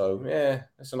lethal. So, yeah,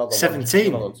 that's another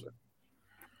 17. one.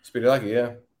 Spiridagi, yeah.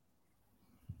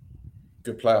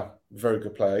 Good player. Very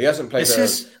good player. He hasn't played...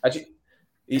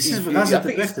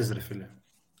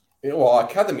 Well, our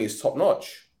academy is top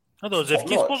notch. Ο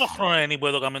Ζευκής πόσο χρόνο είναι που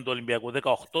εδώ κάμε το Ολυμπιακό,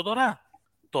 18 τώρα?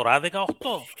 Τώρα 18.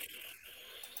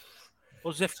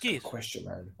 Ο Ζευκής.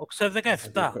 Ο Ξεβ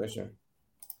 17.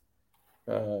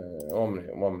 One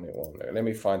minute. Let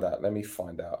me find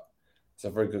out. It's a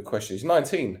very good question. He's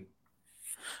 19.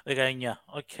 19,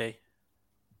 okay.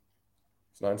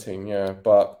 It's 19, yeah,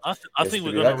 but... I think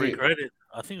we're going to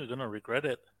regret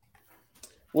it.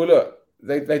 Well, look,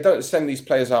 they don't send these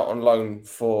players out on loan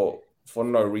for for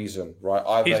no reason, right?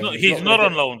 Either He's not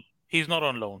on loan. He's not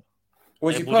on loan.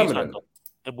 Was he permanent?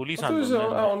 I thought he was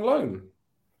out on loan.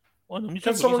 Can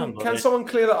Can someone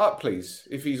clear that up, please?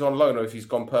 If he's on loan or if he's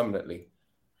gone permanently?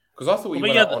 Because I thought he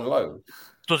went out on loan.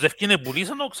 Το Ζευκίνε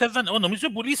πουλήσαν το ξέρετε,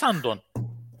 νομίζω πουλήσαν τον.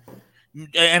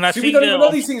 And I See, we don't even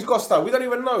know these things, Costa. We don't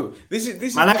even know. This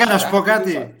is. Μαλάκα, να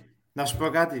σου πω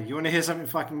κάτι. You want to hear something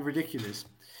fucking ridiculous?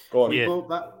 Go on.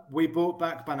 We bought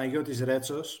back Panagiotis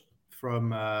Retsos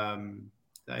from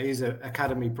he's an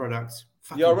academy product.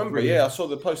 Yeah, I remember. Brilliant. Yeah, I saw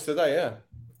the post today. Yeah.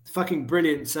 Fucking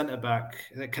brilliant centre back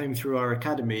that came through our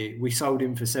academy. We sold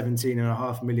him for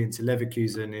 17.5 million to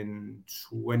Leverkusen in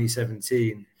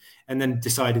 2017, and then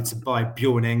decided to buy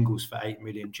Bjorn Engels for 8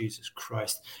 million. Jesus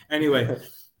Christ. Anyway,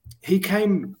 he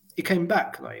came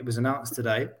back. Like it was announced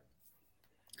today.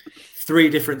 3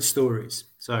 different stories.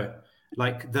 So,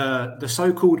 like the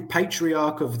so-called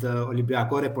patriarch of the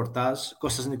Olympiacos reportage,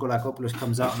 Kostas Nikolakopoulos,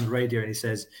 comes out on the radio and he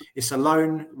says it's a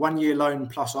loan, 1-year loan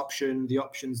plus option. The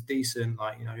option's decent,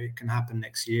 like it can happen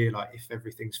next year, like if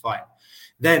everything's fine.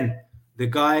 Then the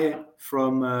guy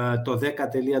from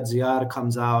Todeka.gr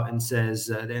comes out and says,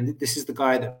 and this is the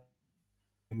guy that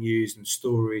news and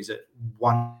stories at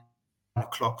 1:00,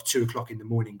 2:00 in the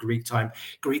morning, Greek time.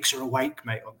 Greeks are awake,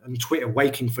 mate, on Twitter,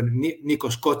 waiting for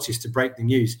Nikos Kotsis to break the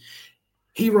news.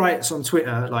 He writes on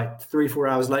Twitter like 3-4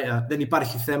 hours later, then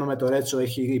υπάρχει θέμα με το Ρέτσο,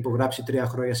 έχει υπογράψει 3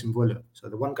 χρόνια συμβόλαιο. So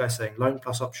the one guy saying loan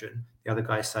plus option, the other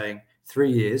guy saying 3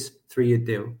 years, 3-year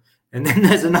deal. And then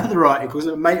there's another article,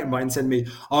 a mate of mine sent me,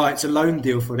 it's a loan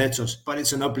deal for Retsos, but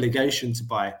it's an obligation to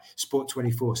buy. Sport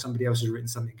 24, somebody else has written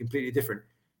something completely different.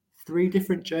 3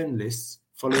 different journalists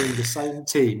following the same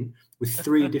team with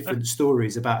 3 different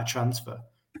stories about a transfer.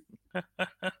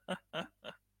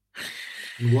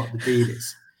 And what the deal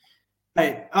is.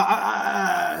 Hey,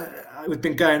 we've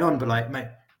been going on, but mate,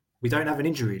 we don't have an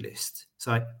injury list.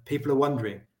 So people are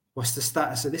wondering, what's the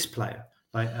status of this player?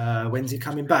 When's he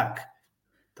coming back?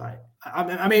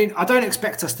 I mean, I don't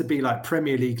expect us to be like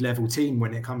Premier League level team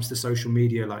when it comes to social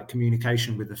media, like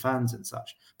communication with the fans and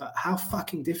such. But how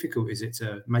fucking difficult is it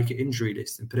to make an injury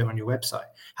list and put it on your website?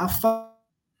 How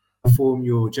inform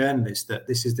your journalist that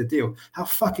this is the deal? How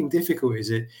fucking difficult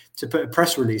is it to put a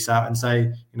press release out and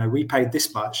say, we paid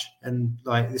this much and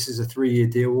this is a 3-year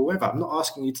deal or whatever? I'm not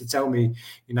asking you to tell me,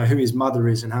 who his mother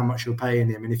is and how much you're paying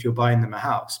him and if you're buying them a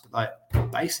house, but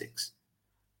basics.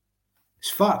 It's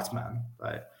fucked, man.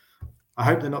 I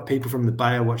hope they're not people from the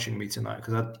Bay are watching me tonight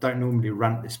because I don't normally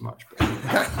rant this much. But...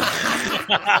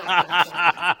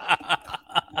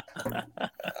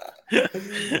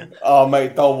 Oh,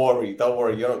 mate, don't worry.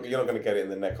 You're not going to get it in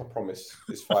the neck. I promise.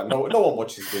 It's fine. No one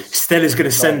watches this. Stel is going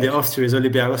to send it off to his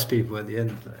Olympiacos people at the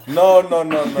end. No.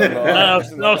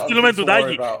 Still meant to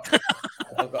die.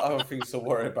 I've got other things to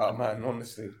worry about, man.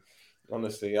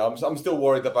 Honestly, I'm still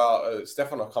worried about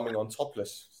Stefano coming on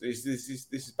topless. This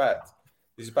is bad.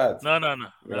 This is bad. No.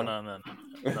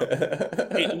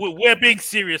 We're being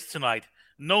serious tonight.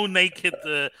 No naked.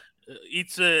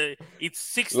 It's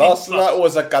 16. Last plus. night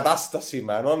was a catastrophe,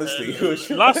 man. Honestly,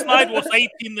 last night was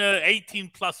 18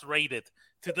 plus rated.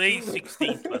 Today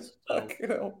 16 plus. So.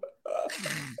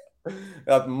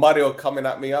 Mario coming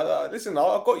at me. Listen,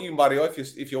 I've got you, Mario.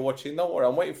 If you're watching, don't worry.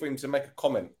 I'm waiting for him to make a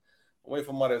comment. I'm waiting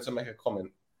for Mario to make a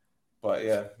comment. But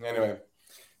yeah, anyway.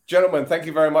 Gentlemen, thank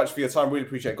you very much for your time. Really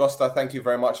appreciate it. Costa, thank you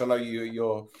very much. I know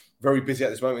you're very busy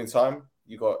at this moment in time.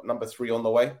 You got number 3 on the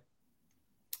way.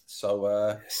 So,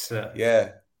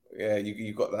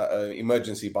 you got that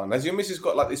emergency button. Has your missus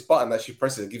got this button that she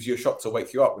presses? It gives you a shot to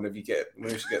wake you up whenever she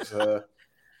gets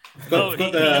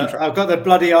I've got the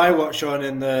bloody iWatch on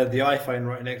and the iPhone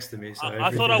right next to me. So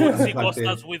I thought I would see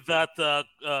Costas with that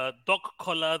dog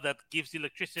collar that gives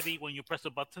electricity when you press a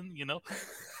button,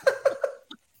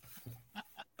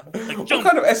 What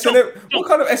kind of S&M? What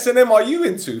kind of S&M are you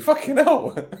into? Fucking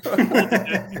hell!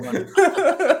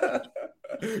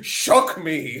 Shock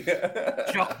me!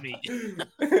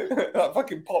 That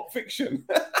fucking Pulp Fiction.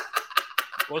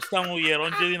 Κώστα μου γερόν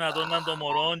και δυνατόν να το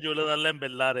μωρόν και όλα τα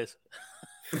λεμπελάρες.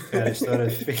 Ευχαριστώ ρε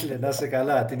φίλε, να είσαι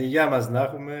καλά. Την υγεία μας να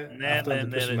έχουμε. Αυτό είναι το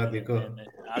πιο σημαντικό.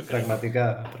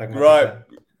 Πραγματικά. Right,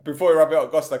 before we wrap it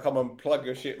up, Costa, come on, plug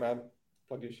your shit, man.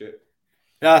 Plug your shit.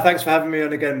 Thanks for having me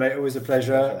on again, mate. Always a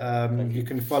pleasure. You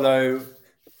can follow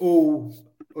all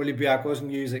Olympiacos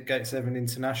news at Gate 7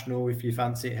 International. If you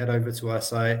fancy it, head over to our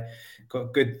site.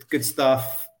 Got good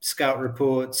stuff, scout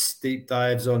reports, deep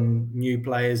dives on new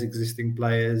players, existing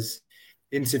players,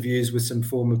 interviews with some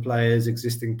former players,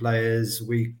 existing players.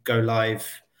 We go live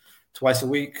twice a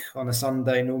week on a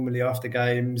Sunday, normally after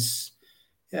games.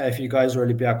 Yeah, if you guys are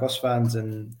Olympiacos fans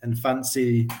and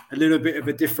fancy a little bit of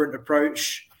a different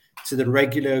approach to the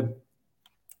regular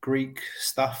Greek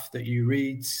stuff that you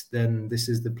read, then this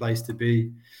is the place to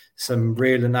be. Some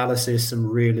real analysis, some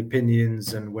real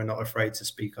opinions, and we're not afraid to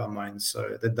speak our minds.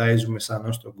 So the days when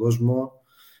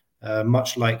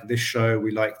much like this show,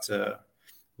 we like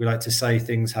to say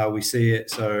things how we see it.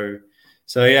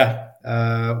 So yeah,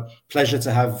 pleasure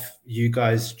to have you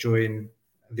guys join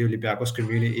the Olympiacos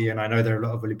community, and I know there are a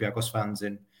lot of Olympiacos fans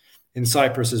in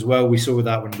Cyprus as well. We saw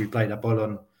that when we played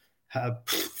Apollon.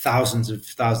 Thousands of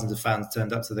fans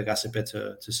turned up to the Gazipe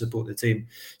to support the team.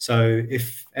 So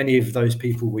if any of those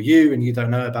people were you and you don't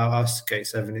know about us, Gate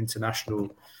 7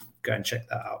 International, go and check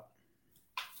that out.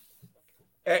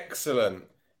 Excellent.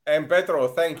 And Pedro,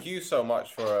 thank you so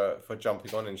much for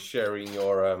jumping on and sharing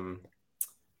your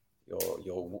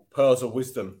pearls of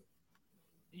wisdom.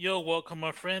 You're welcome,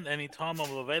 my friend. Anytime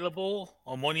I'm available.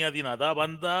 Ομόνια δυνατά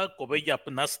πάντα. Κοπέγια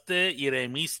πνάστε,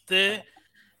 ηρεμήστε.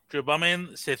 Και πάμε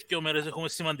σε 2 μέρες έχουμε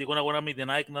σημαντικό αγώνα με την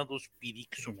ΑΕΚ να τους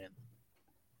πηδήξουμε.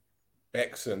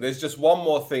 Excellent. There's just one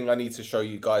more thing I need to show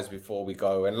you guys before we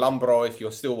go. And Lambro, if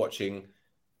you're still watching,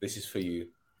 this is for you.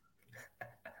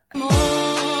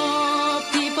 More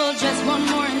people just want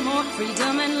more and more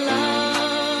freedom and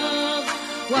love.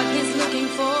 What he's looking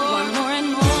for, want more and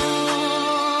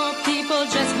more. People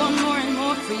just want more and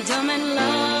more freedom and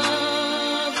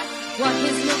love. What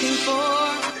he's looking for.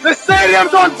 The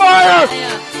stadium's on fire!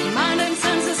 Mind and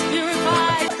senses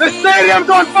purified. The stadium's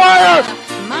on fire!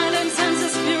 Mind and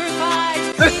senses purified.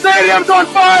 The stadium's on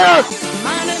fire!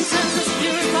 Mind and senses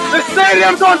purified. The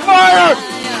stadium's on fire!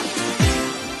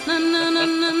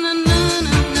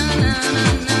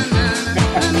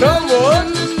 Come on!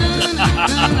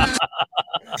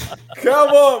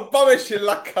 Come on! Πάμε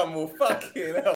σιλάκα μου, fucking hell.